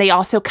on, they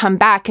also come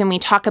back and we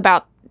talk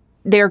about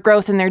their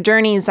growth and their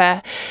journeys.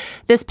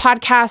 This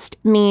podcast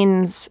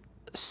means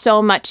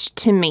so much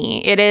to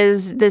me. It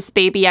is this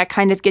baby I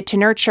kind of get to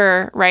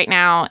nurture right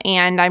now,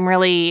 and I'm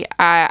really,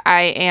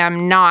 I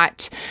am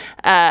not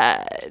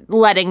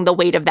letting the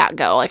weight of that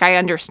go. Like, I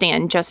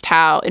understand just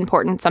how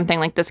important something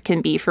like this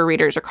can be for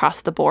readers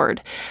across the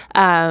board,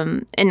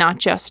 and not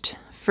just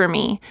for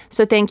me.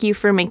 So thank you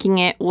for making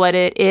it what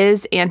it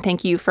is, and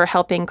thank you for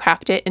helping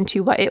craft it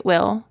into what it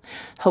will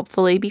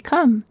hopefully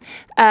become.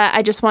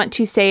 I just want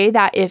to say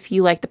that if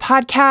you like the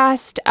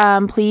podcast,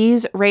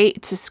 please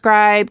rate,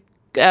 subscribe,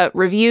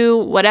 review,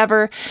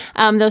 whatever.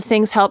 Those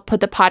things help put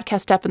the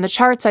podcast up in the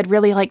charts. I'd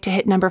really like to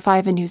hit number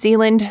 5 in New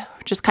Zealand,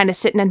 just kind of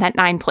sitting in that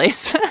 9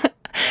 place.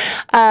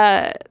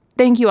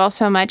 Thank you all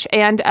so much.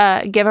 And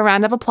give a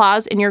round of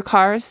applause in your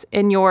cars,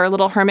 in your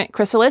little hermit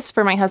chrysalis,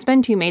 for my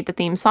husband who made the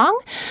theme song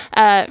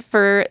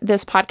for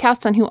this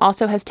podcast, and who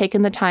also has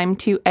taken the time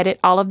to edit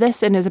all of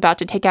this and is about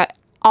to take out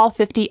all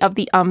 50 of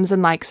the ums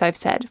and likes I've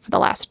said for the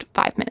last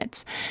 5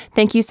 minutes.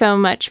 Thank you so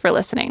much for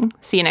listening.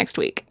 See you next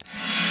week.